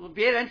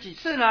别人几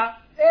次呢？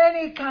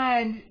 Any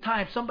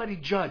time somebody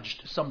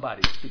judged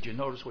somebody, did you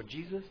notice what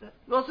Jesus said?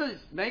 若是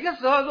每个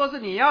时候，若是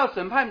你要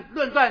审判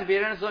论断别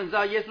人的时候，你知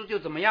道耶稣就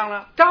怎么样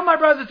呢？ Tell my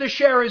brother to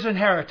share his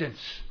inheritance.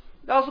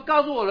 要是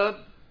告诉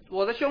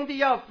我的兄弟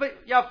要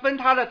分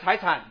他的财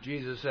产，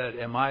 Jesus said,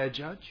 am I a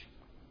judge?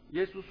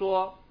 耶稣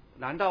说：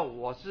难道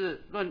我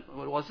是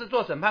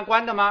做审判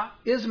官的吗？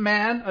 Is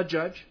man a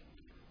judge?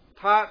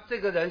 他这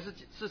个人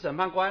是审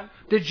判官，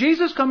 Did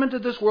Jesus come into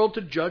this world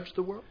to judge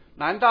the world?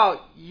 难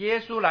道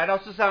耶稣来到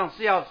世上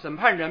是要审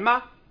判人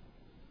吗？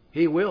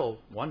 He will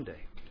one day.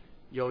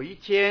 有一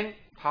天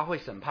他会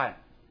审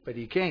判， But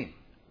he came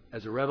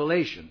as a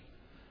revelation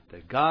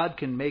that God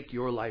can make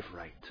your life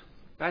right.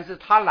 但是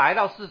他来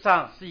到世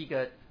上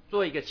是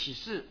做一个启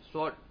示，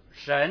说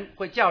神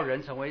会叫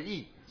人成为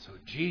义。 So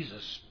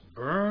Jesus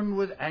burned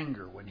with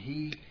anger when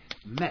he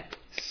met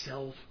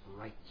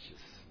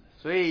self-righteousness.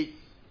 所以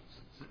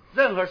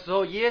任何时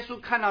候耶稣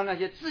看到那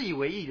些自以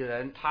为义的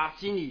人，他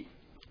心里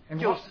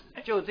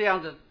就这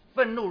样子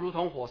愤怒如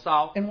同火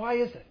烧。 And why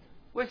is that?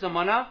 为什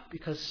么呢？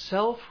 Because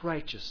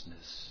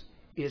self-righteousness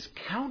is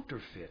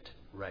counterfeit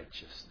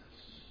righteousness.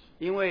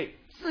 因为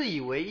自以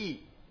为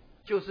义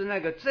就是那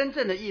个真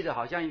正的义的，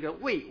好像一个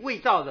伪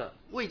造的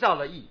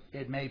义。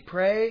 It may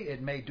pray,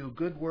 it may do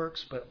good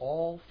works, but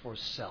all for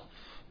self.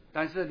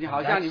 但是你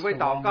好像你会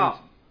祷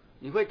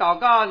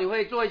告，你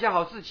会做一些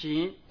好事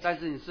情，但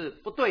是你是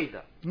不对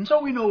的。 And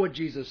so we know what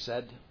Jesus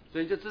said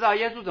所以就知道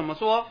耶稣怎么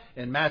说，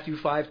 in Matthew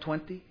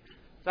 5:20.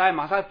 在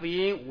马太福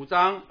音5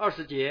章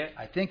20节。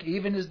 I think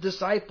even his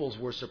disciples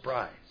were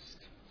surprised.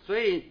 所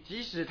以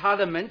即使他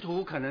的门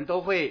徒可能都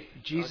会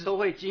惊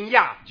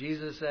讶。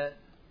 Jesus said,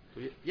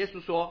 耶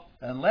稣说，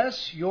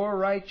 unless your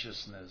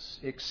righteousness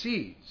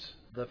exceeds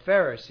the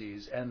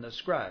Pharisees and the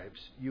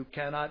scribes, you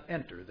cannot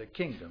enter the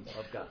kingdom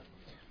of God.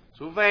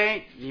 除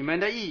非你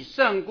们的义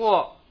胜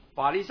过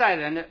法利赛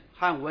人的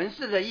和文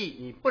士的义，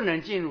你不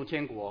能进入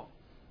天国。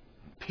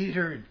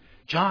 Peter and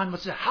John would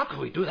say, how can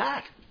we do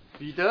that?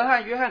 彼得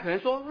和约翰可能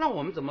说，那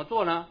我们怎么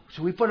做呢？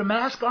 Should we put a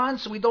mask on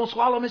so we don't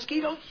swallow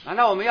mosquitoes? 难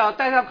道我们要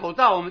戴上口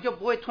罩，我们就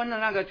不会吞了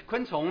那个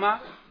昆虫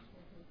吗？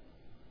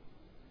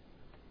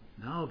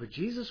 No, but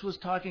Jesus was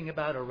talking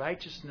about a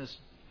righteousness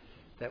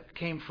that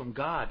came from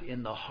God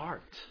in the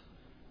heart,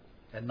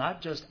 and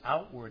not just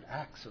outward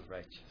acts of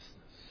righteousness.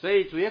 所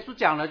以主耶稣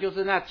讲的就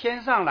是那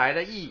天上来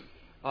的义，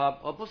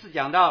而不是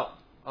讲到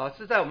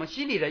是在我们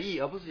心里的义，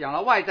而不是讲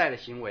到外在的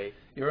行为。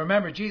 You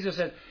remember, Jesus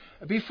said,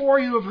 before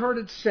you have heard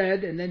it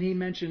said, and then he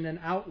mentioned an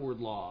outward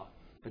law.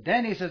 But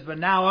then he says, but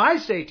now I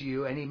say to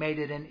you, and he made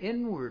it an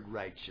inward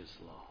righteous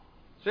law.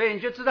 所以你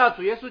就知道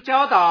主耶稣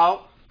教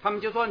导他们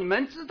就说你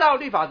们知道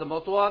律法怎么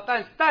说，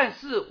但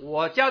是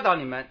我教导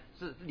你们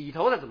是里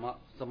头的怎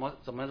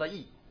么的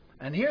义。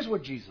 And here's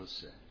what Jesus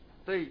said.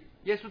 所以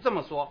耶稣这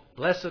么说：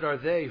 Blessed are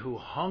they who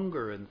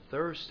hunger and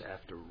thirst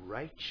after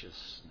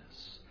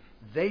righteousness.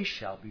 They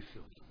shall be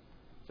filled.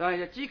 所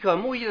以饥渴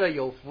慕义的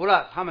有福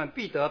了，他们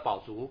必得饱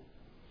足。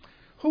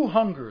 Who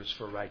hungers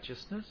for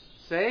righteousness?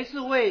 谁是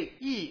为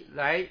义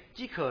来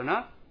饥渴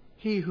呢？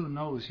 He who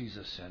knows he's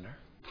a sinner.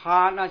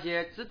 他那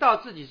些知道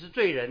自己是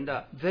罪人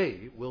的，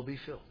 They will be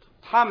filled.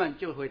 他们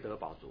就会得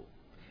饱足。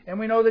 And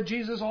we know that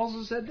Jesus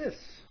also said this.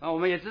 我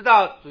们也知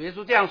道主耶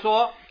稣这样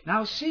说：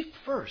 Now seek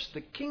first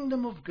the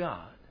kingdom of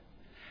God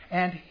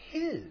and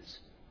his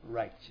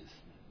righteousness.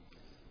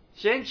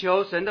 先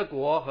求神的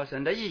国和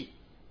神的义，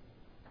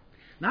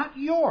 Not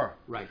your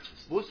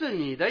righteousness. 不是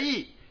你的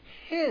义，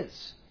 His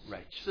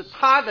是 righteousness.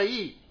 他的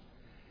义，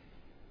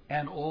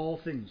 And all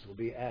things will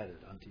be added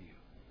unto you.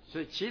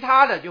 所以其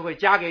他的就会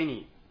加给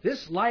你。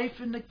 This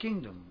life in the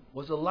kingdom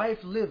was a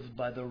life lived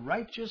by the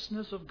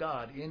righteousness of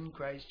God in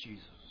Christ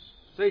Jesus.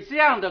 所以这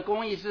样的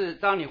公义是，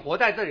当你活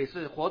在这里，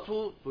是活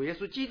出主耶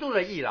稣基督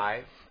的义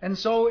来。 And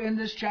so in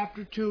this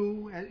chapter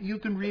 2, you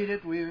can read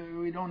it,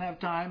 we don't have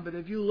time, but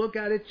if you look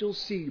at it, you'll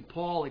see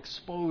Paul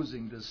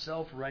exposing the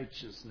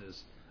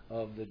self-righteousness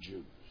of the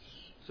Jews.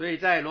 所以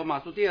在罗马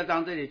书第2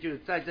章这里，就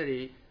在这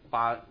里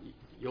把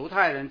犹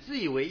太人自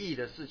以为义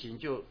的事情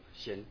就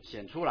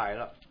显出来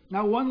了。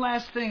 Now one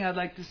last thing I'd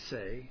like to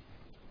say.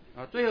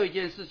 最后一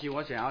件事情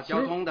我想要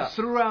交通的，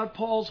 Throughout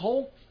Paul's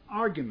whole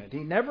argument,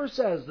 he never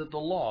says that the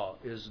law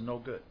is no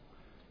good.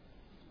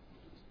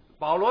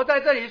 保罗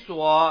在这里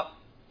所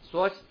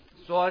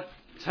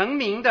成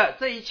名的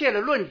这一切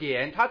的论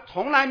点，他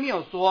从来没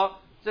有说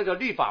这个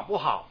律法不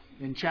好。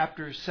 In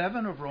chapter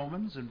 7 of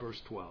Romans, in verse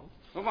 12,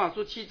 罗马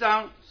书7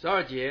章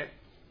12节，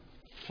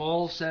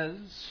 Paul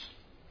says,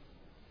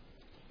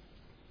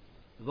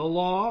 The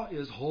law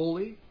is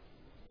holy,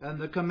 and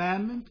the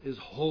commandment is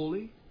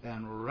holy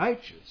and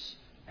righteous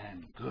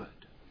and good.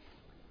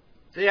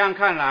 这样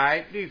看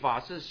来，律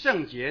法是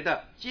圣洁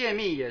的，诫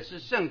命也是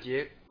圣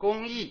洁、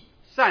公义、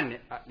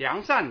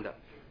良善的。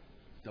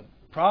 The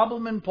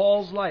problem in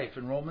Paul's life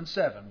in Romans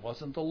 7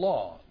 wasn't the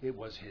law, it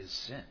was his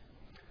sin.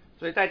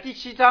 所以在第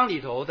7章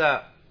里头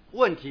的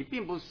问题，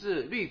并不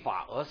是律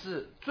法，而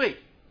是罪。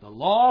 The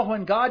law,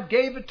 when God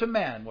gave it to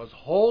man, was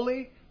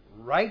holy,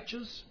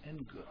 righteous,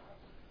 and good.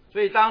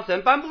 所以当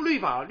神颁布律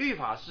法，律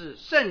法是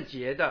圣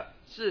洁的，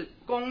是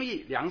公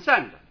义、良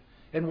善的。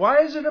 And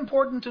why is it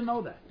important to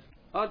know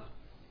that?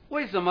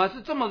 为什么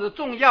是这么的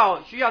重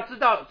要？需要知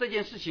道这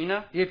件事情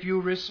呢？ If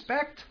you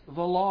respect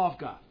the law of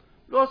God,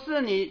 若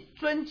是你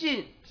尊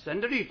敬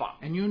神的律法，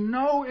 and you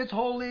know it's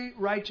holy,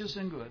 righteous,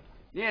 and good,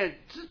 你也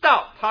知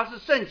道它是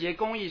圣洁、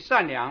公义、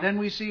善良， then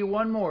we see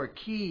one more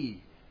key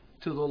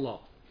to the law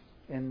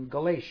in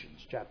Galatians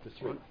chapter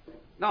 3.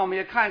 那我们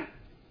也看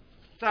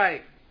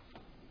在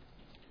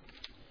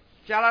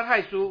加拉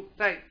太书，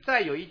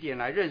再有一点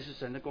来认识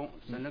神的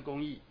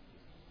公义。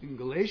 In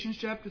Galatians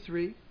chapter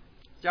 3,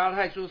 加拉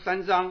太书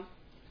3章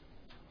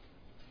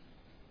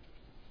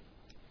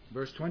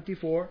verse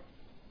 24,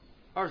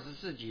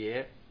 24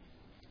节，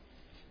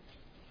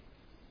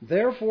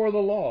 Therefore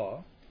the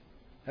law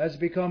has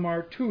become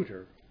our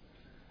tutor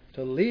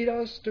to lead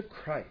us to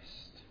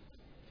Christ,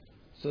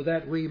 so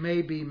that we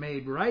may be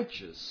made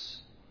righteous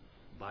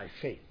by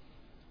faith.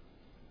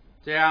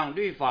 这样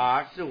律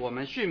法是我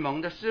们训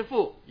蒙的师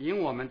傅，引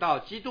我们到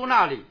基督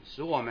那里，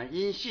使我们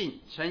因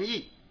信称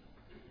义。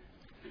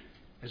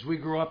 As we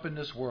grew up in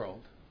this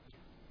world,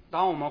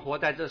 当我们活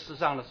在这世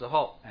上的时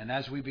候， and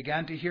as we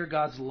began to hear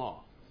God's law,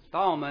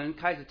 当我们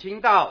开始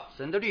听到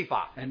神的律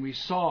法， and we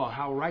saw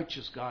how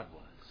righteous God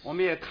was, 我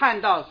们也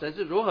看到神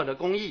是如何的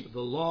公义，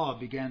 the law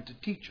began to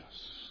teach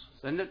us.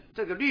 神的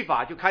这个律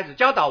法就开始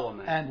教导我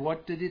们。 And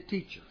what did it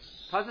teach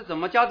us? 他是怎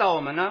么教导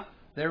我们呢？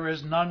 There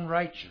is none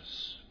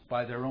righteous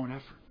by their own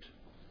effort.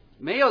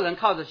 没有人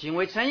靠着行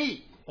为称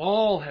义，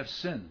 All have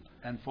sinned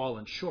and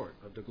fallen short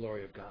of the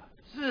glory of God.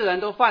 世人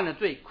都犯了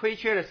罪，亏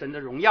缺了神的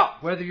荣耀。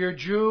 Whether you're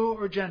Jew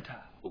or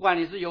Gentile, 不管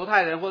你是犹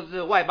太人或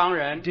是外邦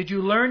人， did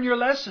you learn your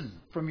lesson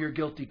from your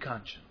guilty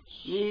conscience?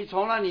 你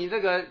从了你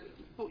这个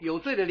有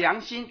罪的良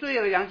心、罪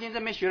恶的良心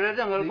这边学了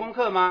任何的功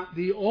课吗？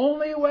 The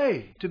only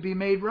way to be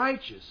made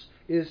righteous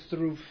is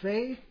through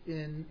faith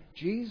in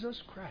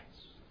Jesus Christ.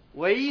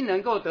 唯一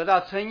能够得到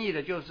称义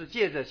的，就是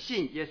借着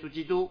信耶稣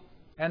基督。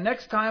 And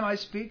next time I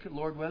speak,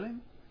 Lord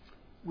willing,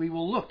 we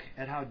will look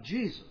at how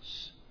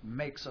Jesus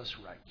makes us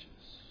righteous.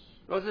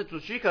 若是主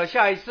许可，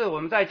下一次我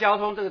们在交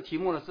通这个题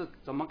目呢，是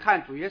怎么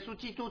看主耶稣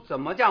基督怎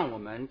么让我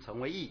们成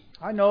为义？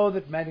 I know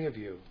that many of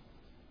you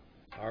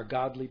are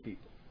godly people,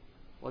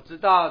 我知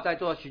道在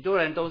座许多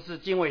人都是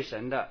敬畏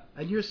神的，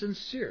 and you're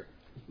sincere.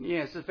 你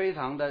也是非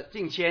常的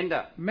敬谦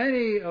的。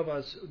 Many of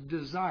us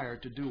desire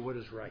to do what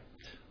is right.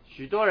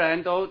 许多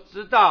人都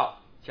知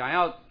道想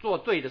要做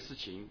对的事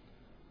情，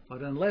 But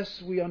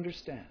unless we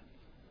understand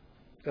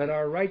that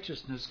our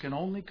righteousness can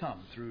only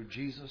come through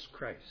Jesus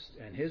Christ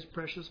and His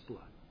precious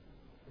blood,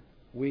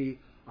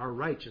 our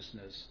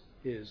righteousness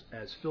is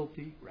as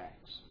filthy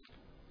rags.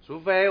 除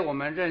非我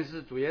们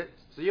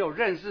只有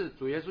认识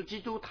主耶稣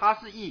基督，他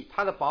是义，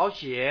他的宝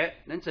血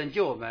能拯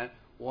救我们，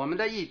我们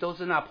的义都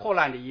是那破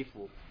烂的衣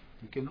服。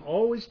You can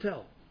always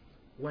tell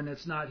when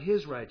it's not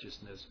his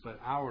righteousness, but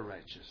our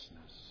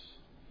righteousness.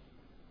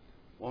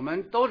 我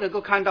们都能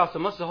够看到什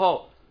么时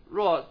候，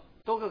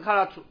都可以看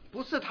到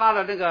不是他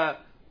的那个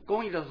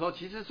公义的时候，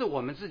其实是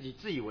我们自己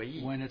自以为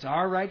义。When it's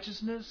our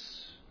righteousness,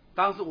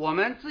 当时我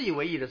们自以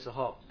为义的时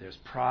候， there's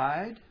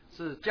pride,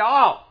 是骄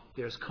傲，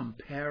 there's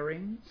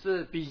comparing,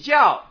 是比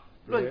较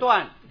论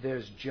断，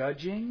 there's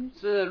judging,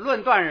 是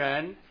论断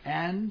人，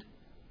 and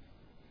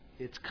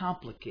it's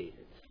complicated.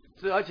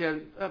 是而且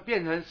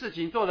变成事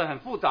情做得很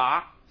复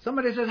杂。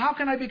Somebody says, how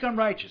can I become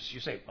righteous? You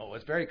say, oh,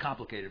 it's very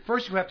complicated.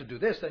 First you have to do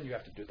this, then you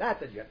have to do that,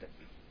 then you have to...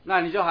 那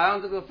你就好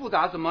像这个复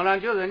杂什么呢？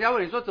就人家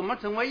问你说怎么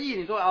成为义，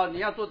你说你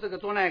要做这个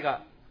做那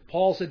个。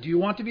Paul said, do you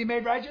want to be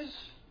made righteous?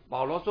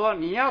 保罗说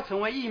你要成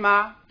为义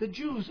吗？ The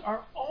Jews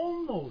are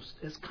almost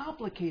as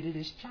complicated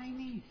as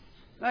Chinese.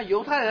 那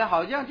犹太人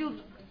好像就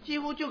几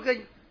乎就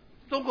跟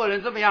中国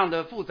人这么样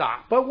的复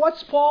杂。 But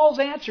what's Paul's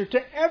answer to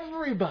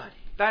everybody?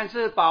 但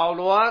是保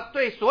罗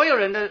对所有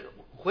人的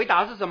回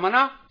答是什么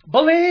呢？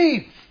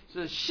 Believe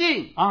是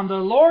信， on the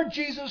Lord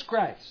Jesus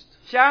Christ,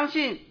 相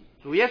信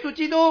主耶稣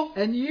基督，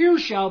 and you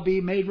shall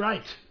be made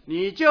right.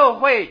 你就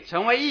会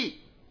成为义。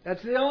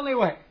 That's the only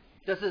way.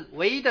 这是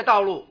唯一的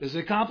道路。 Is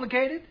it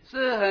complicated?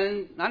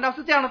 难道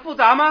是这样的复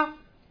杂吗？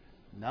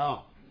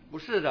 No. 不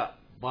是的，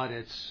 But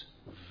it's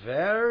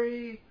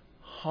very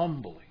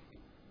humbling.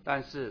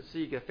 但是是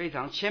一个非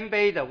常谦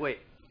卑的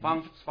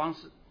方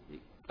式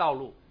道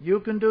路。 You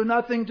can do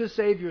nothing to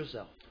save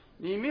yourself.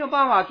 你没有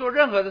办法做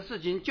任何的事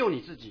情救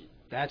你自己。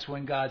 That's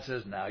when God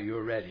says, now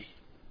you're ready.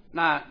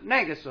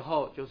 那个时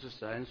候就是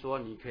神说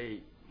你可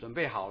以准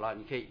备好了，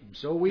你可以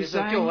So we 接受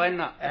救恩 sang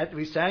了。 at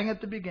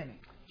the beginning.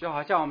 就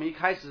好像我们一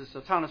开始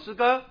所唱的诗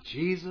歌，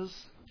 Jesus,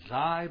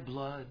 thy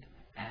blood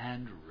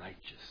and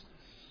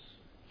righteousness.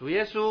 主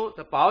耶稣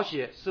的宝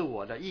血是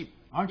我的义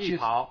Aren't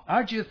袍。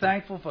 you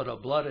thankful for the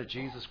blood of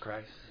Jesus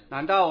Christ?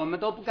 难道我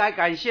们都不该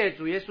感谢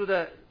主耶稣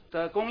的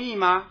公义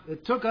吗？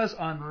 It took us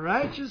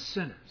unrighteous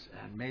sinners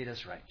and made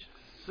us righteous.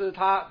 是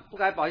他不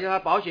该保佑他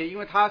宝血，因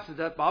为他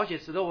宝血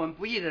使得我们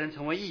不义的人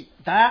成为义。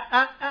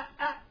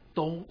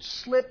 Don't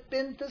slip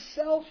into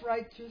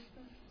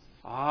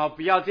self-righteousness.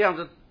 不要这样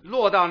子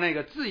落到那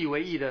个自以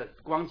为义的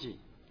光景。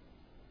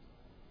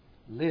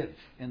 Live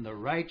in the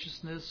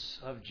righteousness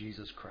of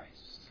Jesus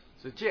Christ.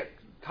 是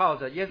靠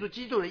着耶稣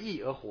基督的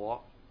义而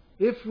活。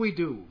 If we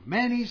do,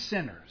 many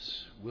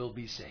sinners will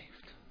be saved.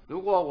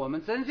 如果我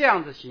们真这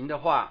样子行的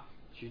话，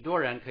许多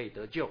人可以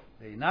得救。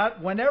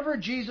 Whenever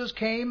Jesus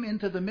came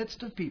into the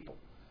midst of people,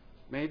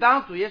 每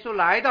当主耶稣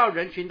来到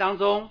人群当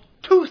中，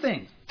 two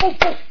things.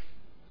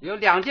 有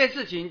两件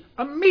事情，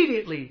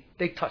 Immediately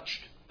they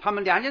touched. 他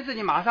们两件事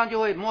情马上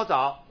就会摸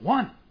着。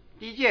 One,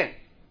 第一件，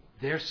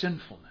 their sinfulness.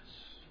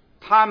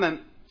 他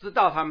们知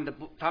道他们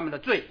的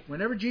罪。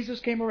 Whenever Jesus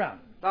came around,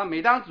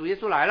 每当主耶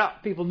稣来了，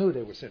 people knew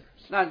they were sinners.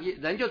 那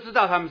人就知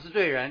道他们是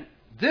罪人。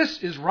 This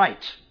is right.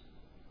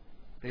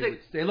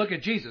 They look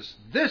at Jesus.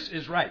 This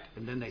is right.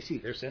 And then they see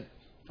they're sinners.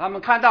 他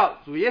们看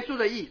到主耶稣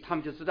的义，他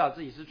们就知道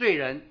自己是罪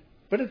人。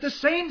 But at the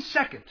same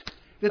second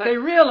that they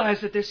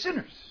realize that they're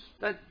sinners,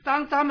 但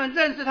当他们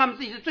认识他们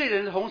自己是罪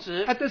人的同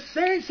时， at the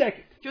same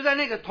second, 就在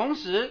那个同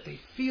时， they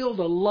feel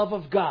the love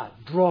of God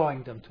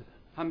drawing them to them.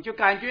 他们就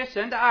感觉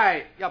神的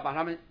爱要把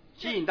他们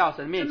吸引到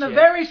神面 In the 前。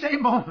 very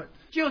same moment,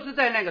 就是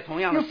在那个同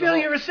样 you 的时 feel 候，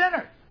 you're a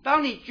sinner.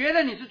 当你觉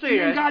得你是罪 And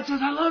人， God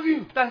says, I love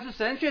you. 但是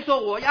神却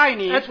说我爱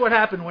你。 That's what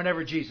happened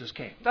whenever Jesus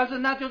came. 但是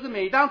那就是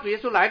每当主耶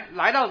稣来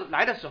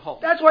的时候，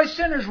 That's why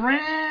sinners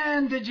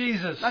ran to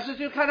Jesus. 但是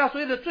就看到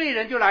所有的罪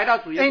人就来到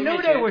主耶 They 稣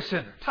knew 面 they were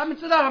前， sinners. 他们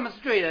知道他们是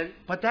罪人，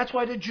 But that's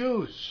why the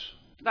Jews,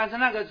 但是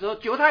那个时候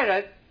犹太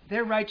人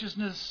their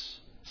righteousness,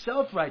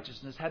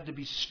 self-righteousness had to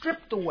be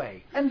stripped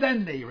away. And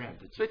then they ran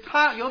to Jesus. 所以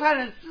犹太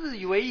人自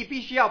以为义，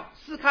必须要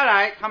撕开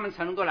来，他们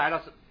才能够来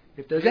到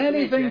If there's 耶稣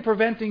面 anything 前。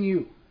 preventing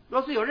you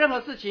若是有任何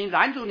事情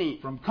拦住你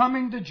from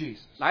coming to Jesus,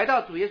 来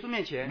到主耶稣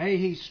面前， may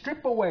He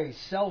strip away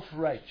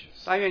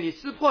self-righteous 但愿你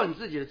撕破你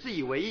自己的自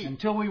以为义，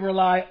 until we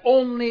rely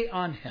only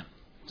on Him.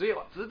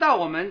 直到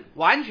我们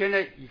完全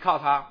的倚靠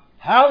他。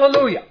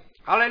 Hallelujah!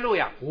 哈利路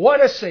亚！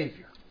 What a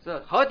Savior! 是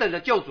何等的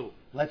救主！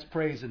 Let's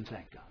praise and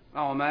thank God.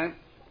 让我们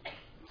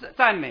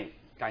赞美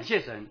感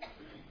谢神。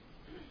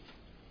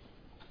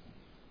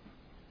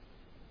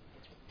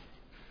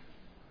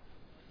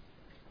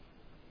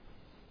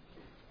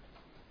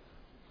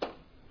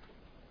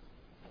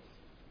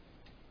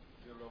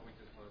Dear Lord, we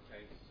just want to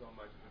thank you so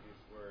much for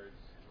these words.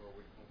 Lord,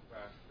 we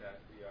confess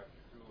that we are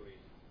truly,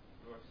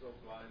 Lord, so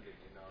blinded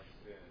in our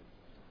sin.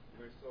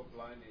 We're so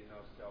blinded in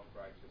our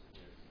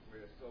self-righteousness.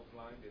 We're so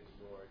blinded,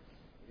 Lord,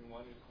 in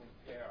wanting to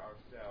compare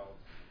ourselves,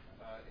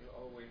 in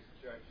always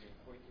judging,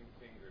 pointing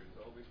fingers,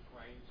 always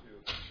trying to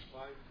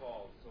find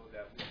fault so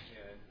that we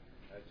can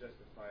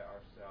justify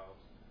ourselves.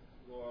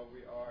 Lord,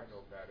 we are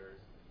no better.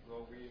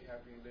 Lord, we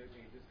have been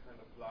living this kind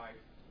of life,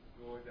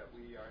 Lord, that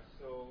we are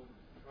so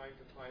trying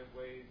to find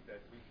ways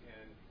that we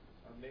can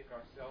make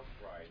ourselves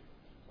right.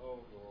 Oh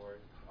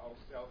Lord, our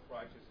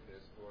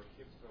self-righteousness, Lord,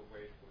 keeps us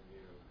away from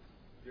you.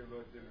 Dear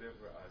Lord,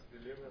 deliver us.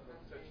 Deliver us from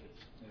such a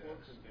poor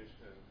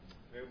condition.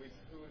 May we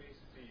truly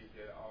see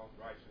that our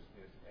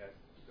righteousness as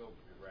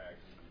filthy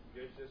rags.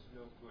 There's just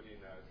no good in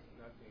us,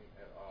 nothing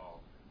at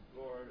all.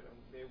 Lord,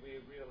 may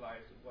we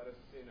realize what a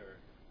sinner,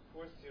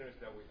 poor sinners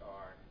that we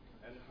are,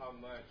 and how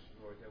much,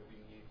 Lord, that we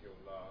need your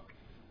love.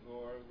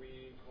 Lord,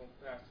 we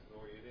confess,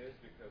 Lord, it is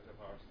because of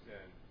our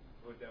sin,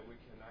 Lord, that we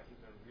cannot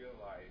even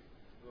realize,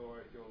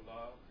 Lord, your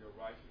love, your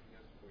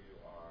righteousness, who you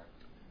are.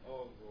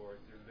 Oh, Lord,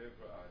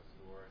 deliver us,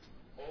 Lord.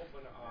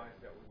 Open our eyes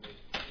that we may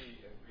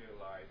see and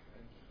realize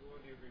and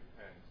truly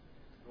repent,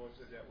 Lord,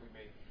 so that we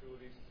may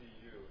truly see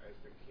you as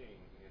the King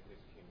in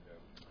his kingdom.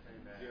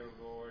 Amen. Dear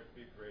Lord,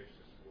 be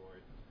gracious,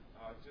 Lord.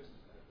 Just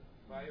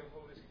by your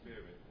Holy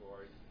Spirit,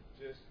 Lord,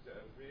 just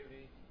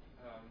really,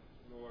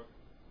 Lord,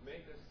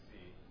 make us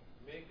see,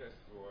 make us,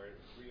 Lord,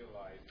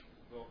 realize,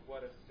 Lord,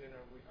 what a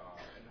sinner we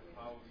are and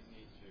how we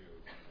need you.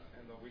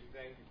 And Lord, we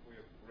thank you for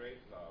your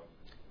great love.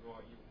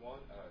 Lord, you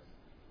want us,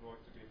 Lord,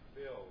 to be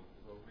filled,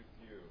 Lord, with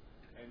you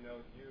and know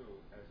you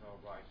as our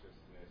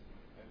righteousness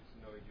and to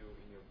know you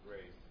in your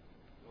grace.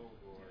 Oh,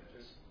 Lord,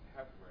 just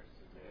have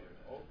mercy,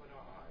 Lord. Open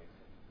our eyes.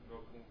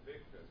 Lord,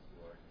 convict us,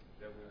 Lord,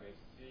 that we may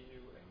see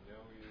you and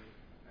know you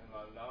and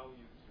allow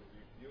you to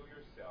reveal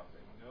yourself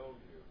and know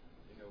you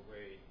in a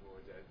way,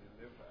 Lord, that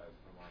deliver us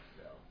from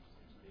ourselves.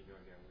 In your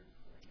name we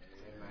pray.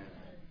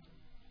 Amen.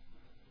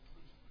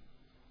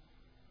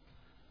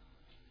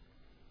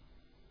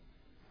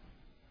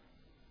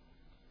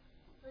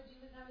 Lord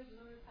Jesus, how we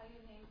glorify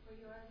your name, for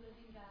you are a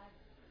living God,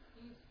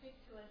 and you speak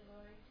to us,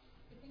 Lord.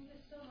 We thank you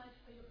so much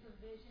for your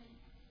provision,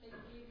 that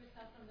you gave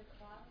yourself on the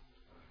cross,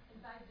 and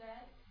by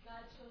that,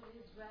 God showed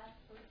his wrath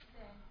for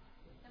sin.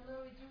 And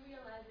Lord, we do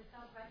realize that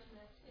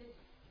self-righteousness is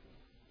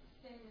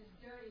sin, is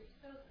dirty, it's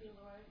filthy,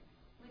 Lord.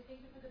 We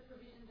thank you for the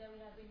provision that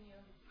we have in you.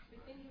 We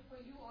thank you for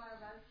you are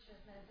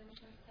righteousness, and we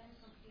can stand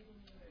complete in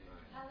you.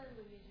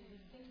 Hallelujah,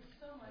 Jesus. Thank you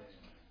so much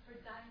for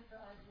dying for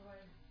us,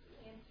 Lord,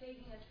 and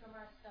saving us from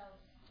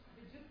ourselves.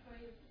 We do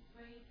pray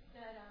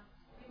that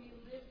we may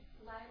live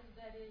lives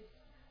that is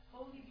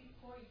holy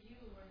before you,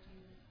 Lord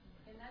Jesus.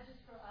 And not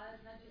just for us,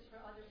 not just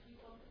for other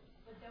people,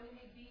 but that we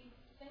may be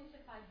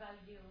sanctified by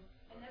you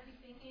and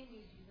everything in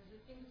you, Jesus.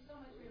 We thank you so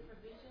much for your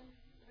provision,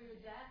 for your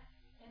death,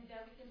 and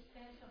that we can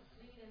stand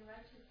complete and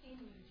righteous in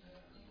you,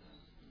 Jesus.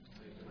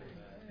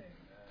 Amen.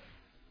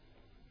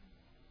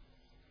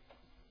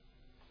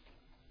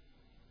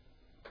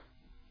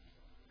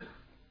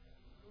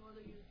 Lord,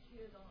 you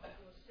tear down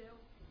your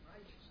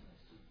self-righteousness.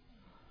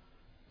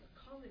 The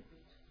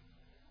counterfeit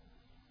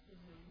is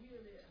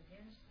really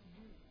against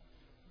you.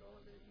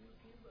 Lord, you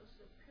give us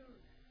a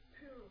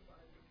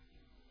purified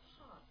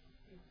heart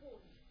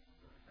before you,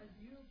 and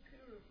you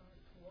purify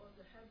toward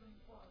the Heavenly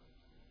Father.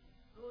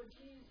 Lord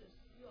Jesus,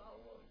 you are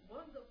our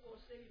wonderful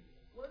Savior,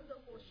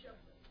 wonderful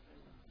Shepherd.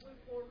 We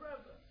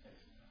forever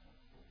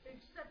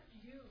accept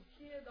you,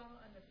 tear down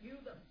and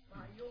build up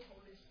by your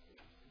Holy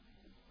Spirit.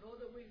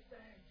 Lord, we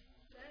thank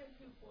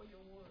you for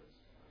your words.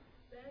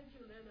 Thank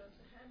you, let us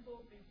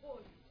humble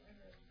before you and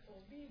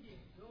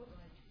obedient your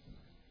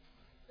righteousness.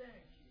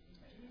 Thank you.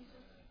 In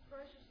Jesus'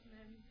 precious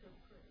name to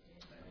pray.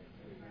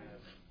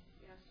 Amen.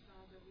 Yes,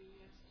 Father, we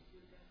ask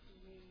you that you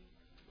may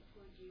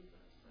forgive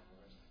us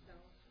our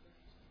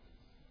self-righteousness,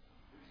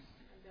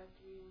 and that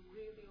you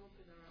really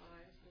open our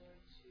eyes, Lord,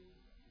 to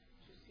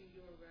see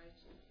your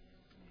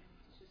righteousness and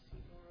to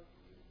see more of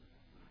you,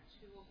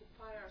 to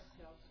occupy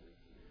ourselves with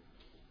you,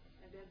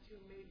 and that you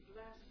may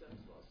bless us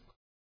whilst